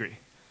being angry.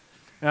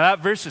 Now that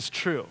verse is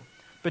true.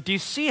 But do you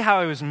see how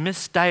I was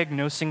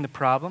misdiagnosing the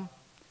problem?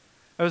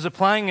 I was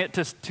applying it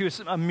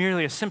to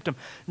merely a symptom.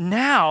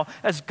 Now,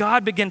 as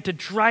God began to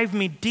drive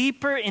me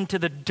deeper into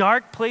the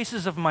dark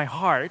places of my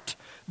heart,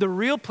 the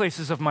real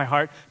places of my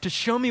heart, to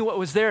show me what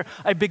was there,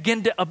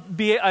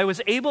 I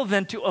was able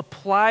then to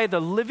apply the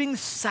living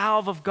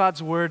salve of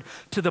God's word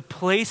to the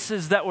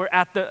places that were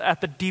at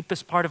the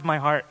deepest part of my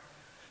heart.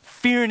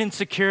 Fear and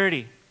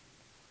insecurity,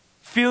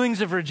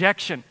 feelings of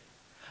rejection.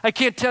 I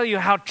can't tell you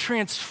how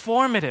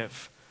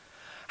transformative,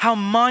 how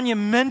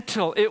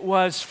monumental it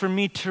was for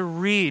me to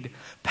read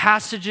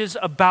passages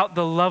about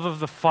the love of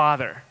the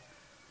Father.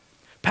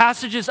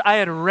 Passages I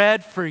had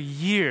read for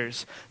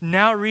years,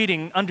 now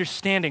reading,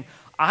 understanding,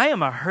 I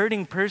am a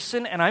hurting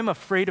person and I'm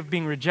afraid of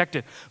being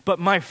rejected, but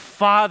my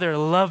Father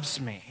loves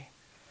me.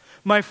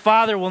 My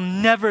Father will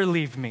never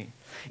leave me.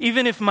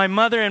 Even if my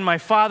mother and my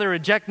father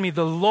reject me,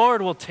 the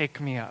Lord will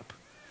take me up.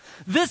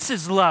 This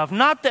is love,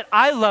 not that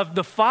I loved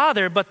the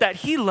Father, but that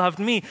he loved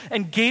me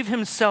and gave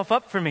himself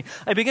up for me.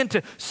 I began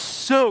to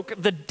soak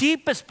the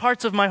deepest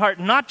parts of my heart,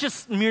 not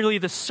just merely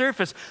the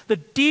surface, the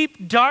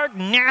deep, dark,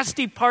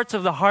 nasty parts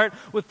of the heart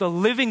with the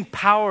living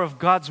power of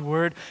God's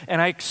word,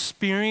 and I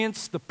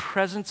experienced the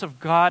presence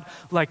of God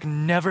like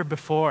never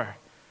before.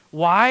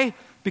 Why?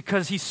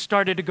 Because he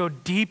started to go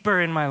deeper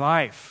in my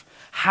life.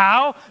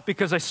 How?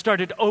 Because I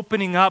started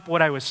opening up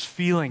what I was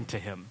feeling to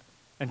him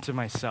and to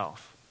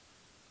myself.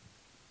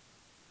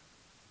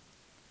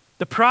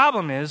 The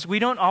problem is we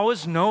don't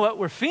always know what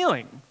we're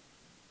feeling.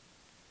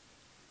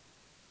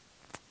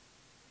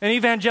 And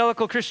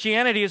evangelical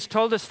Christianity has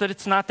told us that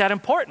it's not that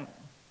important.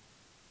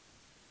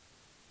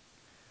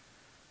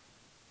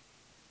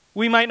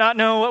 We might not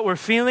know what we're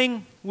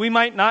feeling. We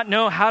might not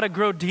know how to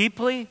grow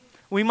deeply.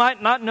 We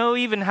might not know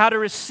even how to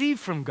receive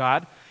from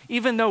God,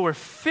 even though we're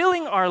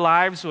filling our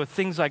lives with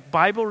things like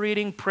Bible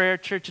reading, prayer,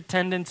 church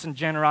attendance, and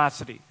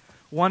generosity,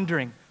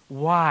 wondering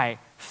why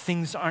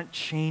things aren't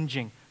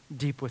changing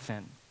deep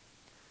within.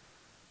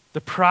 The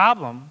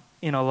problem,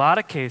 in a lot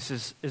of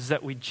cases, is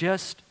that we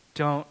just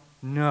don't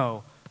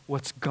know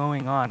what's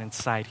going on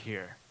inside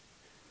here.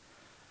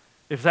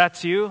 If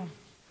that's you,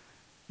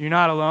 you're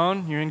not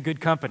alone, you're in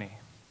good company.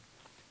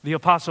 The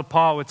Apostle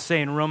Paul would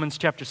say in Romans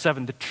chapter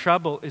 7, the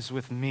trouble is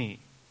with me.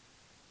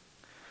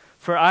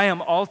 For I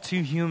am all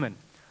too human,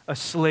 a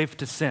slave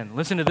to sin.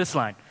 Listen to this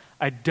line.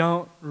 I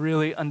don't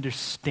really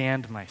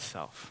understand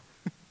myself.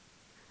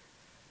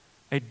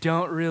 I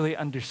don't really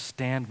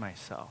understand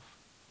myself.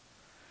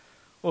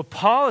 What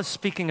Paul is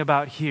speaking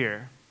about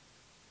here,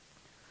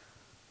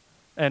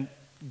 and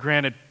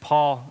granted,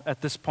 Paul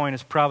at this point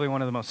is probably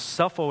one of the most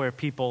self-aware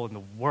people in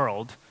the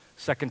world,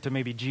 second to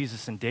maybe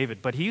Jesus and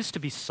David, but he used to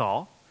be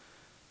Saul,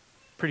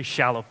 pretty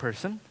shallow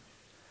person.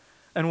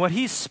 And what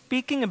he's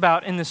speaking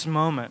about in this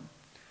moment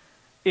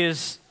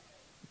is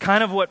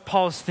kind of what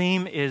Paul's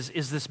theme is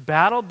this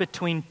battle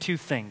between two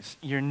things,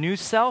 your new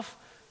self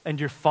and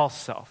your false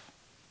self.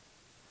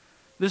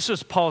 This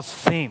was Paul's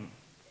theme.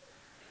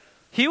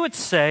 He would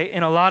say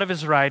in a lot of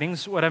his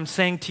writings, what I'm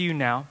saying to you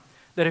now,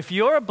 that if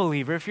you're a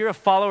believer, if you're a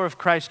follower of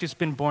Christ who's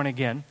been born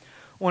again,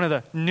 one of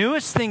the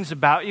newest things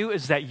about you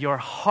is that your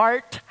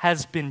heart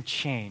has been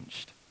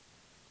changed.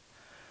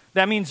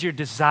 That means your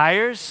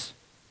desires,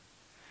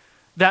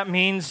 that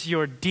means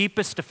your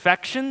deepest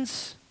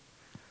affections.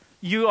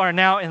 You are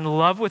now in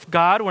love with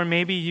God where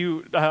maybe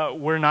you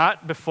were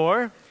not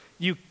before.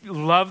 You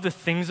love the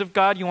things of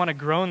God. You want to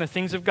grow in the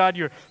things of God.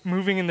 You're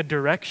moving in the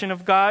direction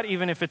of God,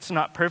 even if it's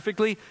not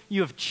perfectly.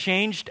 You have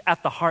changed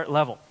at the heart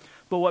level.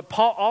 But what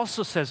Paul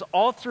also says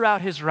all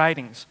throughout his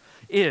writings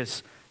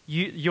is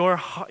your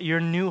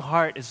new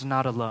heart is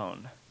not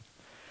alone.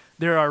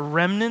 There are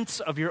remnants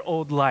of your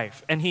old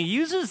life. And he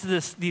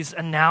uses these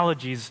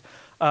analogies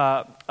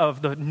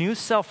of the new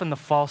self and the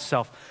false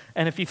self.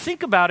 And if you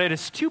think about it,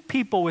 it's two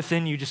people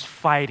within you just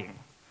fighting.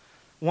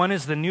 One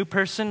is the new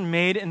person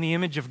made in the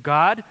image of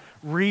God,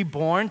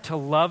 reborn to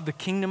love the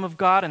kingdom of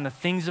God and the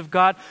things of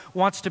God,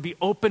 wants to be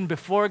open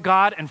before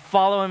God and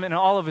follow him in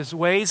all of his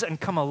ways and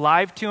come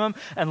alive to him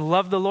and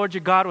love the Lord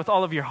your God with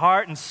all of your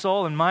heart and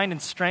soul and mind and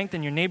strength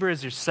and your neighbor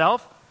as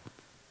yourself.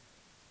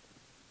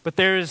 But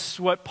there is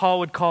what Paul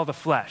would call the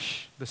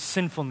flesh, the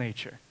sinful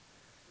nature.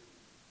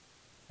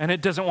 And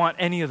it doesn't want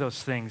any of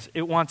those things.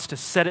 It wants to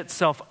set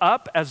itself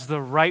up as the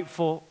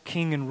rightful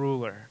king and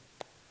ruler.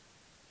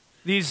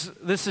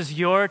 This is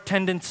your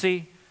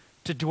tendency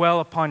to dwell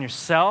upon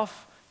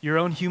yourself, your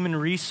own human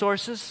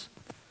resources.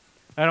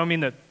 I don't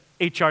mean the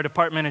HR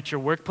department at your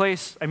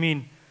workplace. I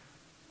mean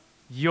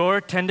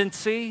your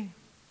tendency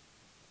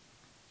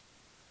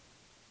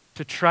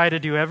to try to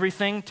do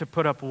everything, to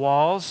put up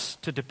walls,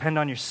 to depend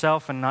on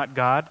yourself and not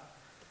God.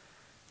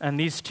 And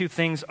these two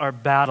things are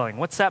battling.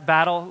 What's that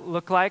battle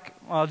look like?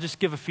 Well, I'll just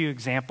give a few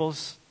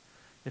examples,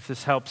 if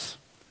this helps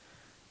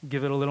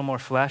give it a little more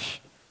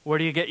flesh. Where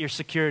do you get your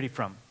security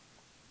from?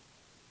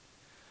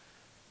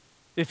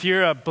 If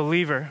you're a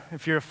believer,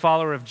 if you're a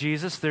follower of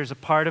Jesus, there's a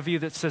part of you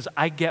that says,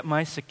 I get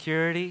my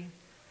security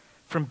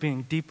from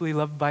being deeply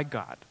loved by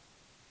God.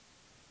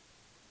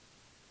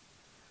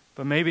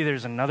 But maybe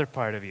there's another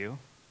part of you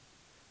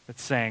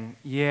that's saying,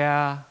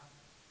 yeah,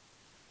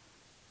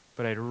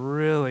 but I'd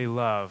really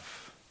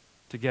love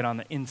to get on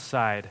the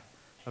inside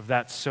of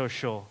that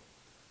social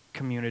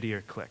community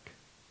or clique.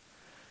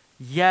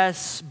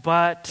 Yes,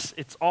 but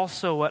it's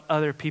also what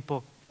other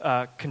people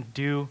can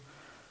do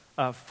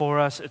for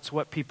us. It's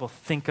what people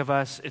think of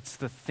us. It's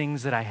the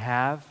things that I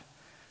have.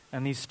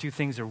 And these two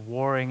things are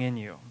warring in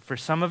you. For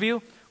some of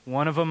you,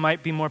 one of them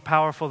might be more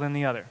powerful than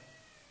the other.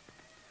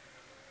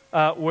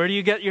 Where do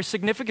you get your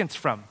significance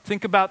from?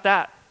 Think about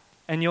that,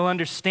 and you'll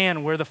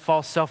understand where the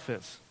false self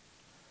is.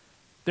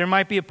 There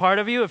might be a part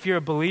of you, if you're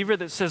a believer,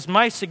 that says,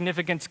 my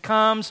significance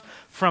comes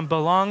from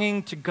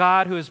belonging to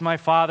God who is my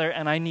Father,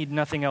 and I need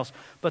nothing else.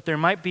 But there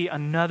might be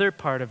another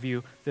part of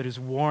you that is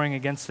warring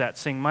against that,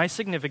 saying, my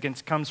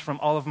significance comes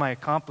from all of my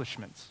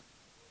accomplishments.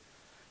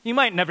 You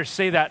might never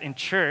say that in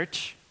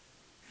church,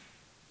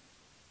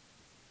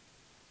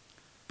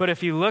 but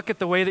if you look at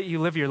the way that you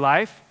live your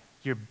life,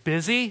 you're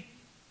busy,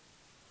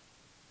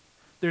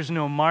 there's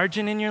no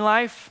margin in your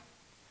life,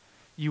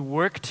 you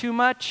work too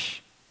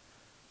much,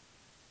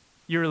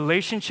 your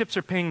relationships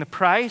are paying the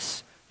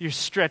price, you're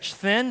stretched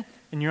thin,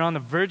 and you're on the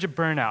verge of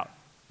burnout.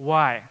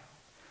 Why?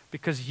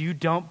 Because you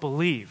don't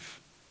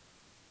believe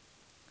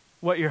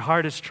what your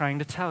heart is trying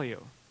to tell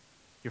you,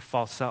 your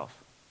false self.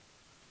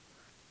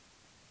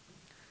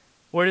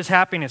 Where does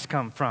happiness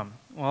come from?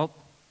 Well,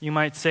 you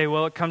might say,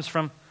 well, it comes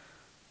from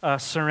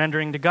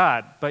surrendering to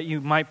God, but you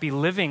might be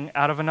living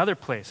out of another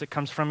place. It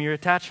comes from your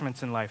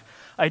attachments in life.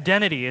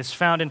 Identity is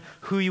found in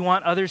who you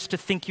want others to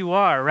think you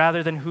are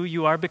rather than who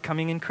you are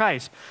becoming in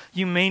Christ.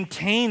 You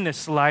maintain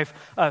this life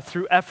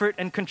through effort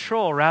and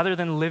control rather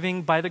than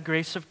living by the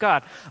grace of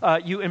God.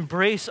 You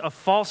embrace a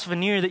false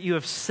veneer that you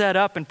have set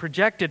up and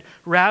projected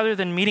rather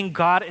than meeting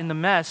God in the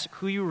mess,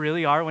 who you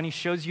really are when he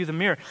shows you the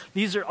mirror.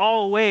 These are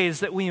all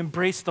ways that we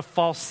embrace the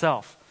false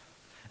self.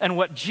 And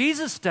what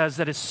Jesus does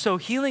that is so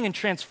healing and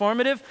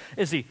transformative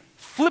is he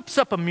flips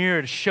up a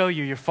mirror to show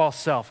you your false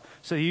self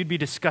so you'd be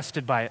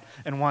disgusted by it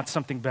and want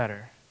something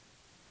better.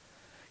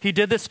 He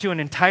did this to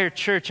an entire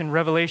church in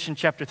Revelation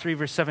chapter 3,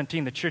 verse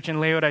 17, the church in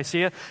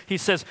Laodicea. He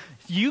says,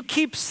 you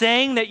keep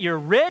saying that you're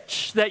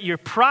rich, that you're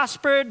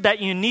prospered,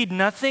 that you need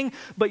nothing,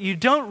 but you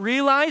don't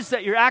realize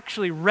that you're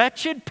actually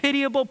wretched,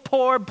 pitiable,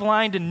 poor,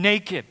 blind, and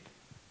naked.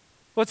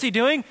 What's he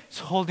doing? He's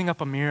holding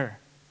up a mirror.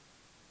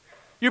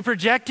 You're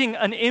projecting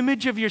an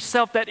image of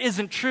yourself that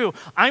isn't true.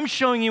 I'm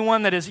showing you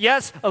one that is,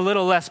 yes, a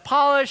little less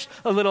polished,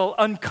 a little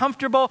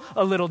uncomfortable,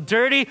 a little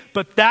dirty,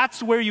 but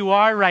that's where you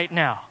are right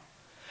now.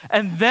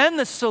 And then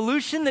the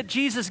solution that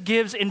Jesus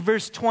gives in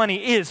verse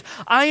 20 is,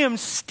 I am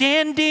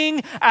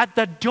standing at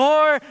the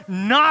door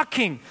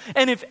knocking.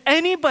 And if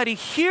anybody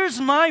hears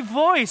my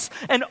voice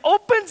and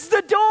opens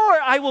the door,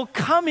 I will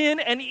come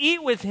in and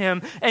eat with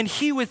him and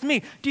he with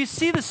me. Do you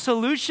see the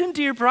solution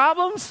to your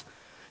problems?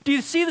 Do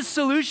you see the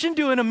solution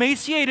to an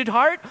emaciated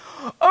heart?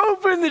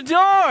 Open the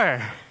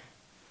door.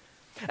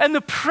 And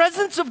the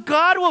presence of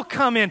God will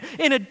come in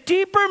a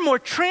deeper, more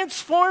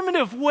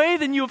transformative way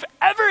than you have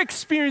ever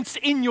experienced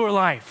in your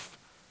life.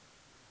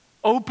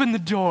 Open the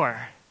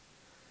door.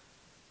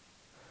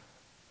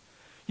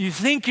 You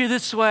think you're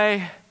this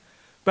way,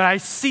 but I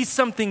see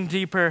something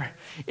deeper.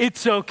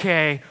 It's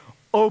okay.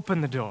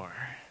 Open the door.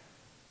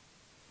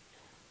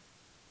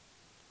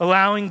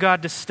 Allowing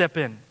God to step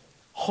in,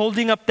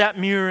 holding up that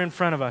mirror in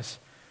front of us,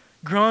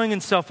 growing in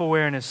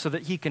self-awareness so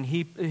that he can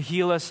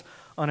heal us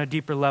on a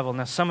deeper level.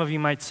 Now, some of you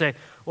might say,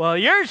 well,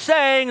 you're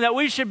saying that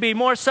we should be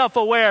more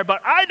self-aware,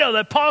 but I know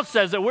that Paul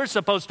says that we're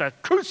supposed to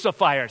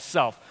crucify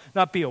ourselves,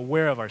 not be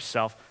aware of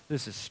ourselves.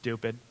 This is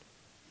stupid.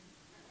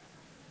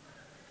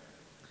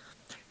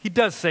 He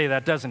does say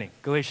that, doesn't he?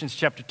 Galatians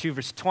chapter 2,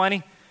 verse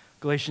 20.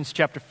 Galatians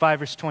chapter 5,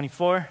 verse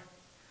 24.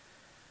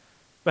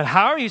 But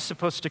how are you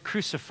supposed to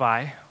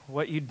crucify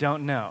what you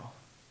don't know?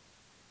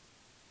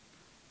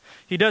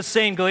 He does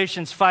say in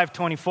Galatians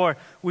 5:24,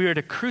 we are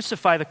to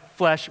crucify the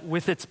flesh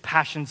with its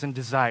passions and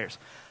desires.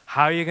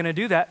 How are you going to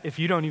do that if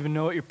you don't even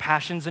know what your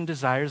passions and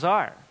desires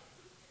are?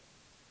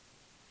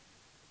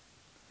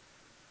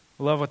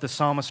 I love what the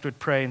psalmist would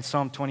pray in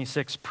Psalm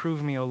 26,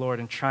 prove me, O Lord,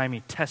 and try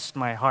me, test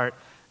my heart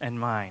and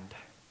mind.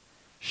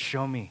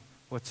 Show me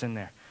what's in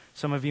there.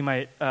 Some of you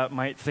might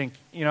think,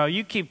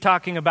 you keep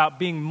talking about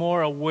being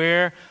more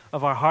aware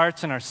of our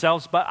hearts and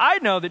ourselves, but I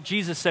know that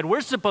Jesus said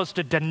we're supposed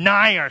to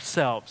deny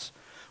ourselves.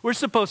 We're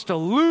supposed to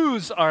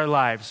lose our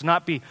lives,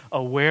 not be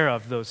aware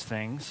of those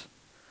things.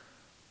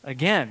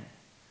 Again,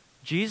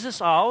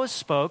 Jesus always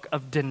spoke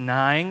of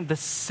denying the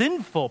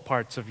sinful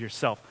parts of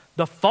yourself,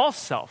 the false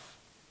self.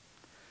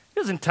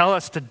 He doesn't tell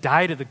us to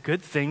die to the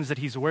good things that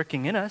he's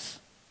working in us.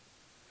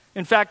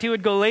 In fact, he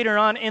would go later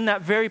on in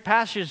that very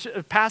passage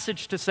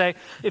to say,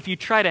 if you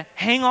try to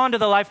hang on to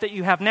the life that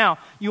you have now,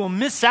 you will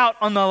miss out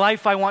on the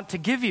life I want to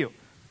give you.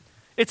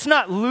 It's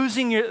not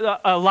losing your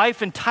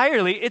life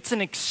entirely, it's an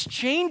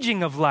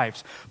exchanging of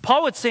lives.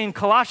 Paul would say in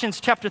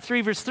Colossians chapter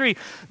 3, verse 3,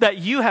 that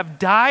you have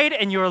died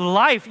and your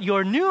life,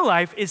 your new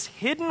life, is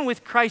hidden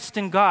with Christ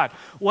in God.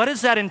 What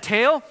does that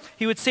entail?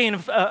 He would say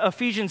in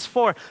Ephesians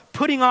 4,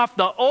 putting off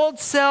the old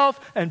self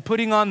and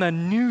putting on the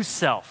new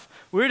self.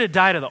 We're to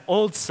die to the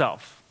old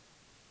self.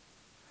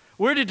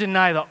 We're to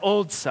deny the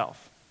old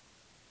self.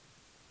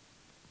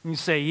 And you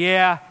say,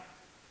 yeah,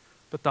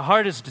 but the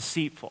heart is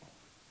deceitful.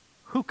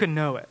 Who can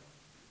know it?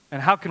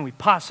 And how can we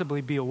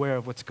possibly be aware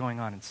of what's going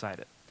on inside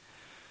it?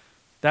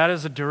 That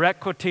is a direct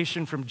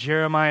quotation from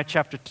Jeremiah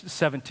chapter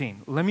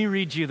 17. Let me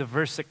read you the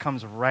verse that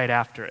comes right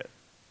after it.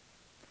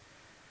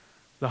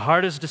 The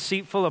heart is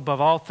deceitful above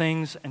all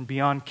things and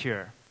beyond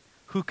cure.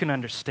 Who can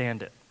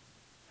understand it?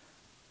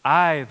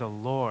 I, the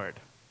Lord,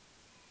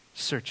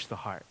 search the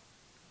heart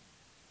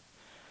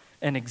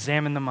and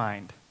examine the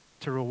mind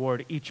to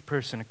reward each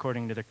person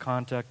according to their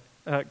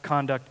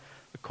conduct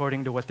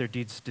according to what their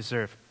deeds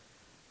deserve.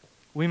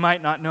 We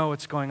might not know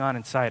what's going on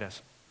inside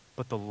us,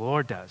 but the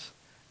Lord does.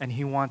 And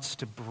he wants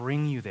to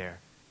bring you there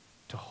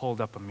to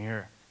hold up a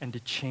mirror and to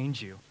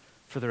change you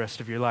for the rest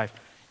of your life.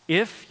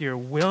 If you're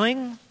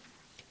willing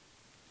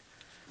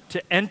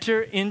to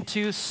enter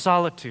into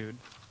solitude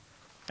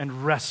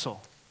and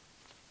wrestle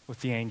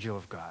with the angel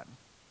of God.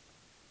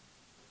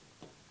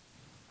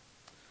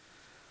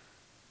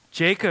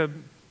 Jacob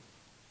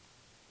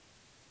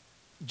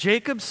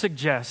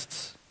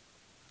suggests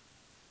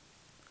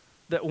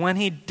that when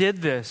he did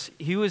this,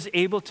 he was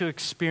able to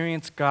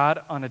experience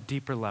God on a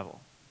deeper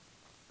level.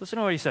 Listen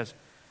to what he says.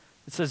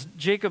 It says,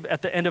 Jacob,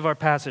 at the end of our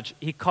passage,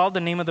 he called the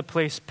name of the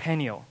place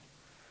Peniel,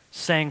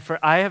 saying, for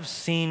I have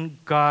seen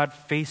God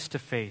face to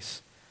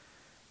face,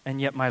 and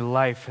yet my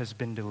life has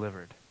been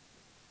delivered.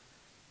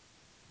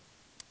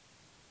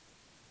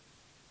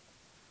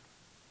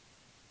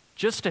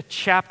 Just a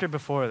chapter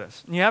before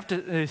this. You have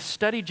to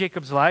study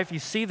Jacob's life. You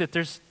see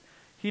that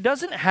he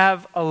doesn't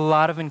have a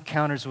lot of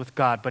encounters with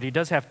God, but he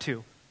does have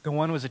two. The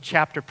one was a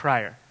chapter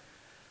prior,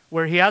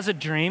 where he has a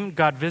dream.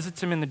 God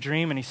visits him in the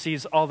dream, and he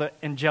sees all the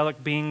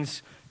angelic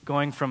beings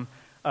going from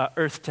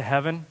earth to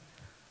heaven.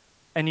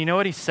 And you know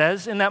what he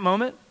says in that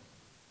moment?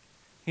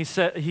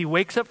 He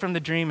wakes up from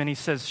the dream, and he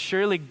says,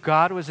 surely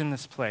God was in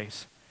this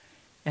place,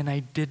 and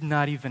I did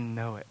not even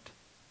know it.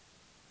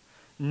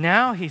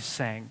 Now he's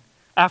saying,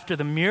 after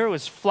the mirror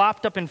was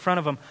flopped up in front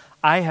of him,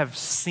 I have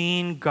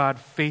seen God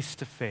face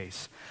to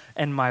face,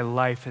 and my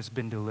life has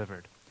been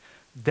delivered.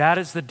 That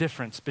is the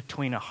difference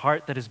between a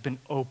heart that has been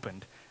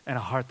opened and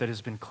a heart that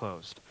has been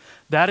closed.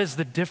 That is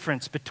the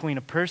difference between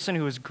a person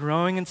who is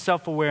growing in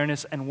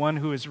self-awareness and one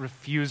who is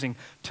refusing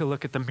to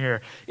look at the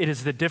mirror. It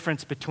is the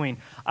difference between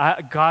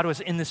God was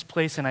in this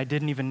place and I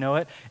didn't even know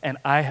it, and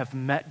I have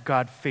met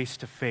God face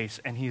to face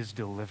and he has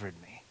delivered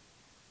me.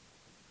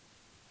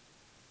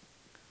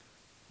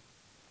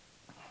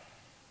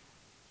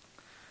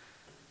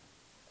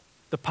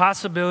 The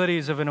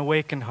possibilities of an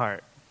awakened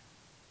heart.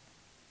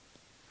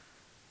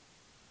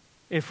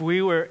 If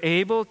we were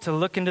able to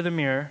look into the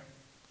mirror,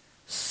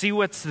 see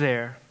what's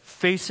there,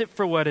 face it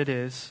for what it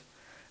is,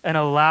 and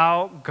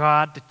allow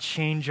God to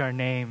change our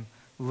name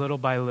little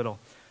by little,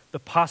 the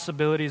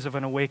possibilities of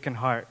an awakened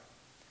heart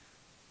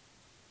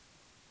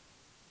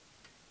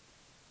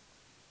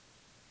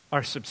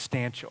are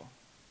substantial.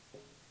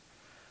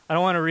 I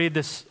don't want to read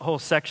this whole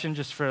section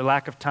just for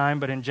lack of time,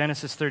 but in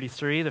Genesis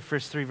 33, the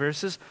first 3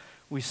 verses,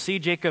 we see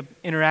Jacob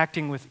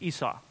interacting with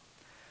Esau.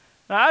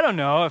 Now, I don't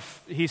know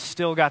if he's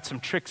still got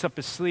some tricks up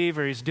his sleeve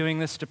or he's doing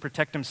this to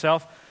protect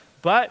himself,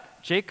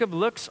 but Jacob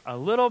looks a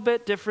little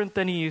bit different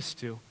than he used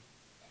to.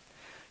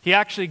 He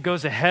actually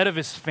goes ahead of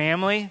his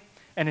family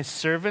and his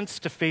servants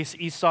to face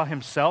Esau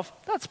himself.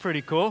 That's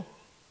pretty cool.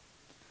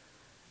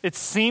 It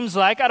seems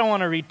like, I don't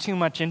want to read too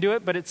much into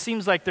it, but it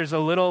seems like there's a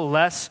little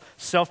less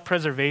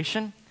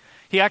self-preservation.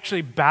 He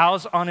actually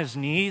bows on his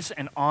knees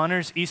and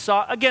honors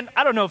Esau. Again,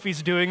 I don't know if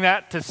he's doing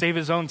that to save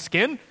his own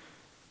skin.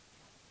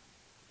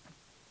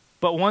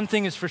 But one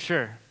thing is for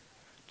sure,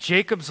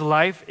 Jacob's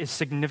life is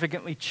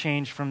significantly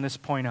changed from this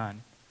point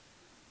on.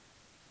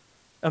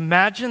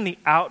 Imagine the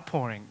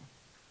outpouring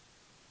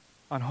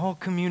on whole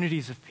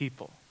communities of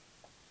people,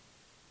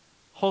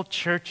 whole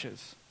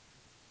churches,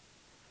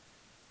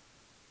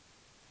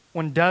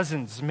 when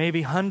dozens,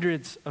 maybe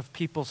hundreds of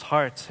people's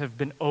hearts have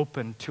been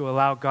opened to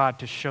allow God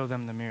to show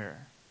them the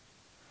mirror.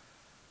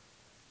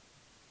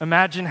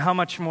 Imagine how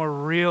much more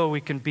real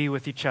we can be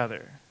with each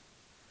other.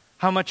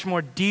 How much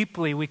more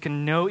deeply we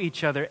can know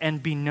each other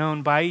and be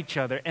known by each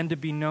other and to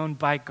be known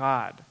by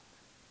God.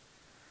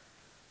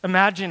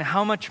 Imagine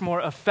how much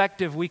more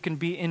effective we can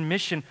be in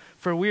mission,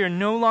 for we are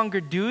no longer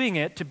doing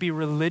it to be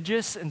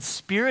religious and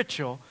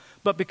spiritual,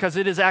 but because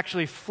it is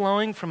actually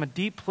flowing from a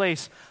deep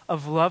place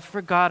of love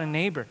for God and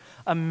neighbor.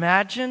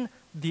 Imagine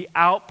the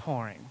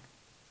outpouring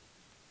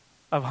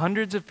of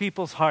hundreds of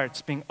people's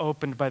hearts being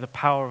opened by the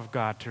power of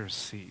God to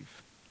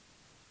receive.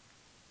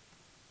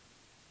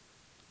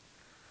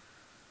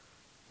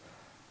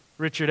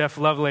 Richard F.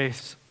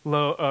 Lovelace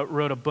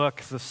wrote a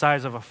book the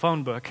size of a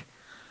phone book.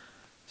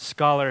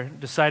 Scholar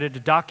decided to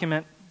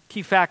document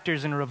key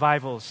factors in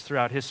revivals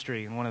throughout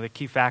history, and one of the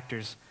key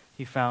factors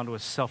he found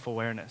was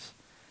self-awareness.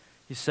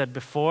 He said,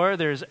 before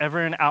there is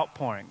ever an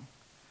outpouring,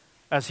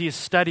 as he has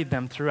studied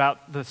them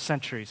throughout the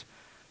centuries,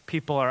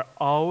 people are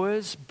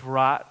always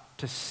brought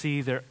to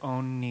see their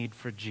own need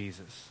for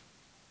Jesus.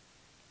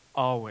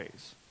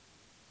 Always.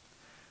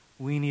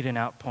 We need an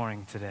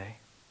outpouring today.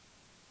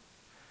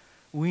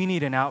 We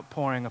need an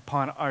outpouring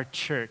upon our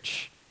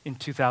church in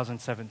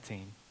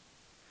 2017.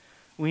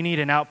 We need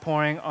an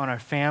outpouring on our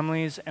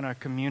families and our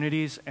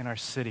communities and our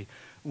city.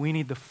 We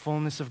need the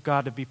fullness of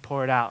God to be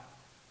poured out.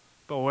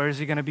 But where is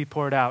he going to be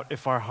poured out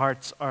if our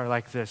hearts are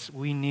like this?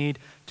 We need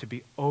to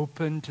be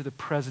open to the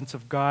presence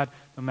of God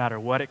no matter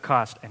what it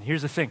costs. And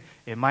here's the thing,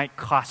 it might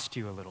cost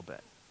you a little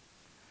bit.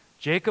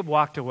 Jacob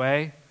walked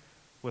away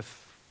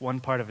with one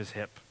part of his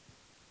hip.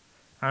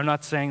 I'm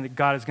not saying that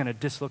God is going to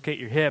dislocate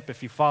your hip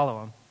if you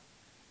follow him.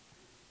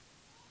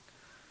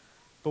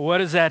 But what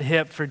does that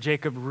hip for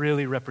Jacob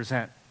really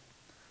represent?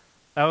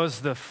 That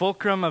was the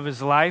fulcrum of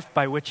his life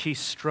by which he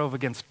strove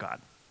against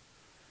God.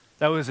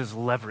 That was his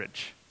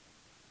leverage.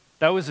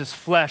 That was his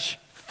flesh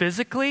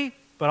physically,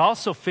 but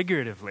also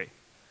figuratively.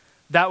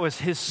 That was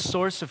his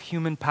source of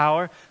human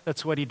power.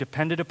 That's what he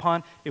depended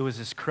upon. It was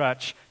his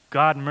crutch.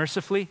 God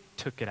mercifully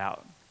took it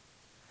out.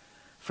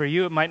 For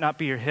you, it might not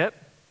be your hip.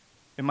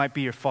 It might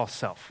be your false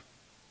self.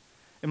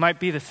 It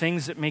might be the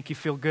things that make you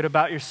feel good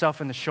about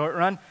yourself in the short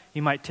run. He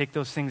might take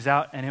those things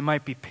out, and it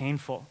might be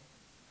painful.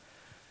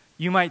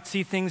 You might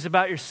see things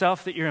about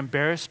yourself that you're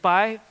embarrassed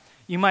by.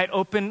 You might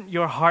open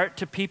your heart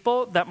to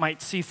people that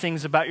might see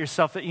things about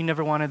yourself that you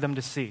never wanted them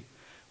to see.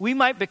 We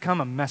might become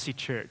a messy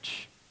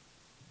church.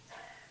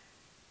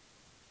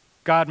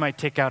 God might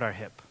take out our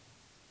hip.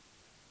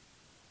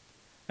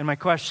 And my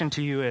question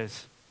to you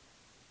is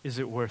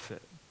it worth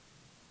it?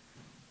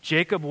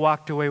 Jacob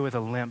walked away with a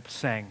limp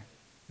saying,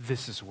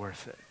 this is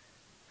worth it.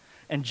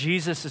 And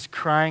Jesus is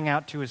crying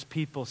out to his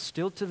people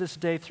still to this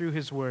day through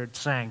his word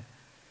saying,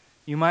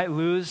 you might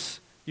lose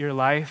your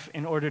life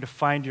in order to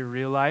find your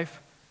real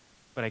life,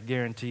 but I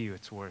guarantee you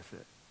it's worth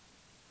it.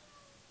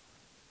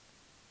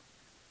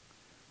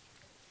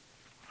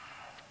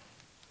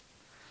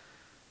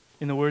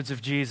 In the words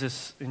of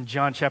Jesus in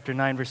John chapter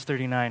 9, verse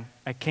 39,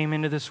 I came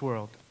into this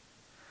world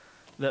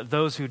that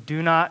those who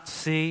do not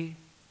see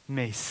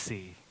may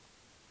see.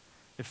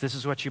 If this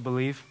is what you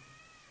believe,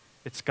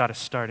 it's got to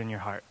start in your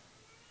heart.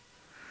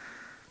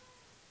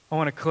 I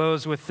want to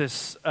close with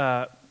this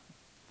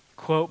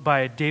quote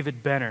by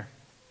David Benner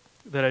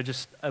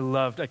that I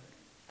loved.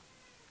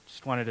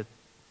 Just wanted to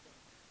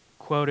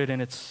quote it in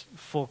its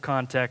full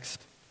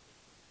context.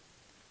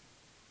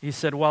 He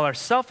said, "While our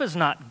self is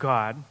not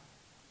God,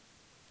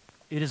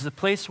 it is the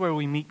place where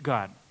we meet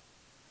God.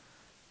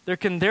 There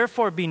can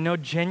therefore be no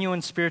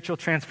genuine spiritual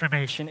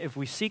transformation if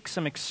we seek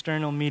some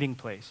external meeting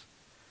place.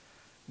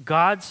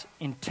 God's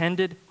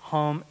intended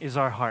home is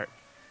our heart,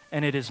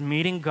 and it is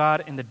meeting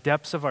God in the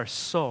depths of our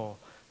soul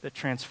that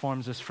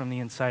transforms us from the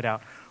inside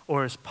out."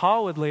 Or as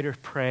Paul would later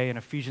pray in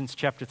Ephesians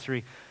chapter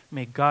 3,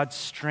 "May God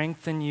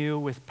strengthen you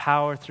with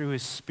power through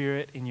his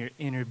Spirit in your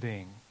inner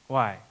being."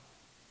 Why?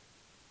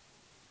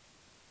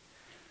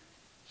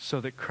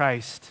 So that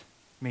Christ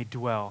may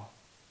dwell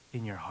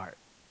in your heart.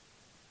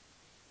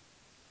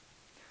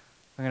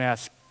 I'm going to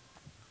ask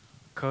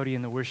Cody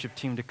and the worship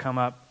team to come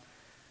up.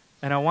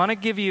 And I want to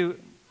give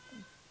you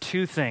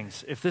two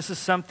things. If this is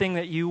something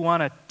that you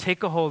want to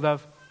take a hold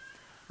of,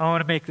 I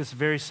want to make this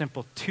very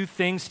simple. Two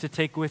things to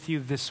take with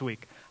you this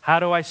week. How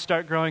do I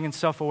start growing in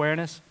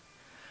self-awareness?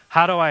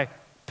 How do I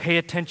pay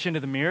attention to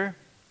the mirror?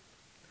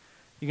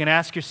 You can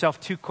ask yourself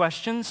two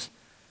questions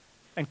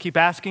and keep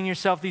asking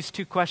yourself these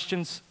two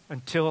questions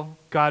until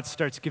God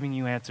starts giving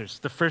you answers.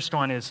 The first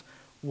one is,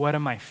 what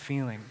am I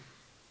feeling?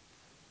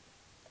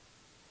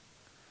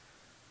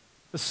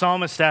 The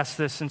psalmist asks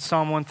this in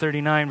Psalm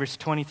 139, verse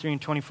 23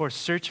 and 24.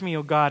 "Search me,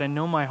 O God, and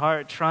know my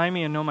heart. Try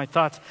me and know my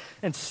thoughts,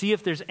 and see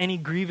if there's any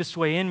grievous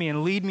way in me,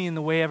 and lead me in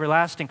the way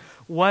everlasting."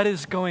 What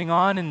is going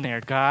on in there,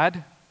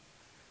 God?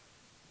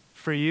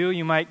 For you,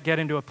 you might get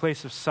into a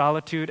place of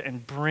solitude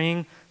and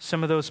bring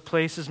some of those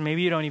places.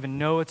 Maybe you don't even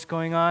know what's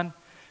going on.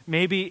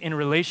 Maybe in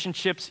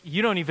relationships,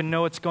 you don't even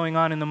know what's going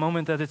on in the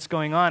moment that it's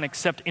going on,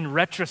 except in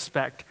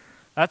retrospect.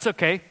 That's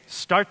okay.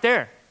 Start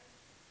there.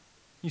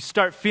 You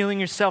start feeling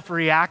yourself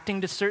reacting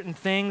to certain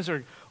things,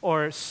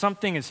 or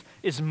something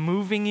is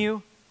moving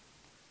you.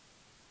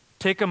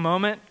 Take a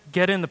moment,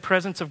 get in the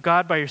presence of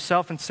God by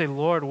yourself and say,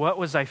 "Lord, what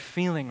was I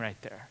feeling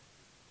right there?"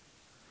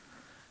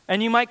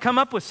 And you might come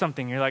up with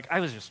something. You're like, "I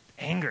was just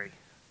angry,"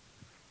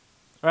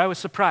 or "I was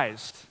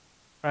surprised,"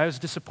 or "I was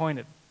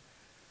disappointed."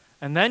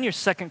 And then your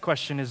second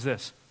question is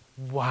this: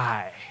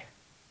 why?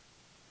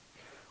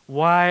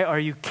 Why are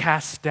you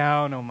cast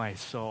down, O my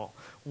soul?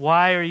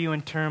 Why are you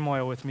in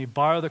turmoil with me?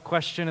 Borrow the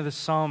question of the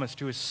psalmist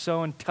who is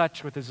so in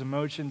touch with his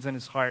emotions and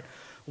his heart.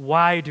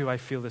 Why do I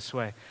feel this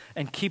way?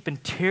 And keep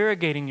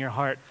interrogating your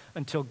heart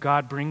until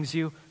God brings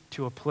you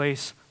to a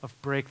place of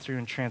breakthrough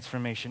and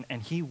transformation,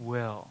 and he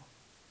will.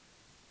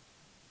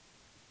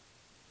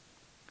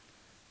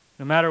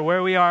 No matter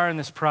where we are in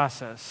this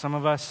process, some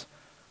of us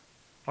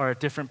are at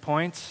different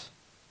points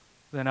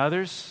than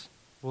others.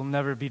 We'll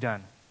never be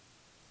done.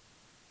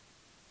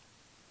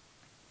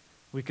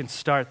 We can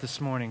start this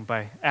morning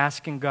by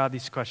asking God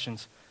these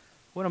questions.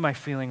 What am I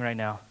feeling right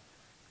now?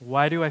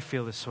 Why do I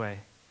feel this way?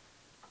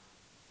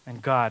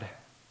 And God,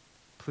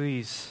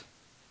 please,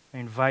 I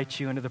invite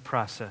you into the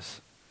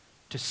process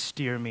to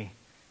steer me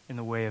in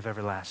the way of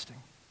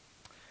everlasting.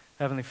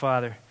 Heavenly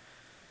Father,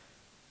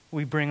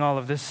 we bring all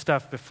of this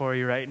stuff before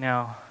you right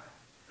now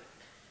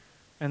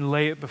and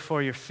lay it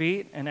before your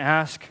feet and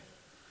ask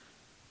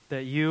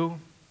that you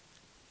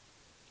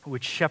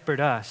would shepherd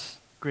us,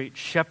 great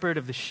shepherd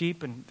of the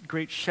sheep and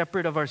great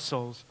shepherd of our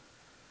souls.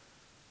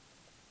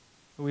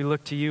 We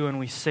look to you and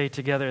we say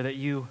together that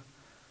you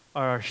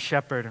are our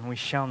shepherd and we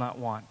shall not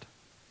want.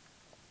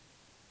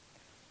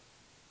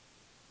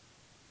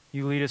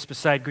 You lead us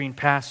beside green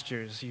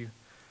pastures. You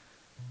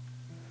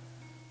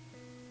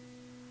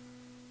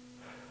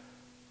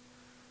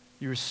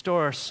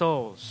restore our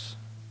souls.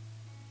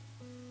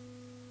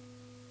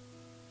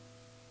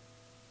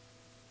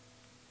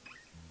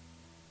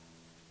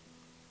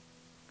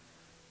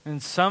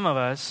 And some of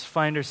us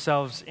find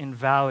ourselves in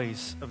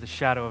valleys of the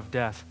shadow of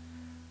death.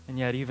 And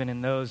yet even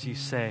in those you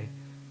say,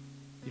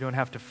 you don't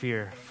have to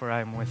fear, for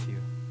I am with you.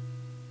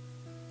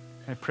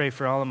 I pray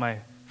for all of my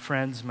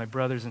friends, my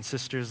brothers and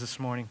sisters this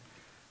morning,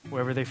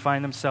 wherever they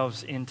find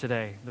themselves in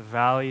today, the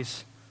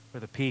valleys or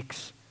the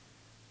peaks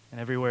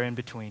and everywhere in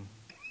between,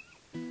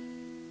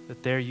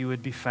 that there you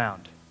would be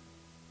found.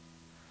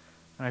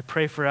 And I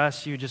pray for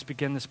us, you just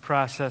begin this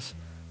process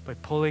by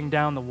pulling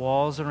down the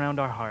walls around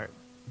our heart,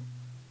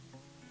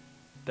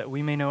 that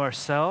we may know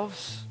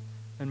ourselves,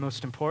 and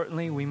most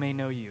importantly, we may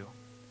know you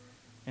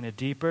in a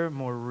deeper,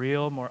 more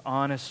real, more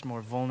honest,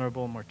 more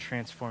vulnerable, more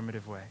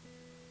transformative way.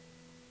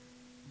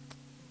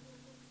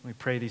 We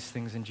pray these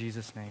things in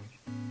Jesus' name.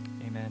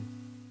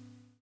 Amen.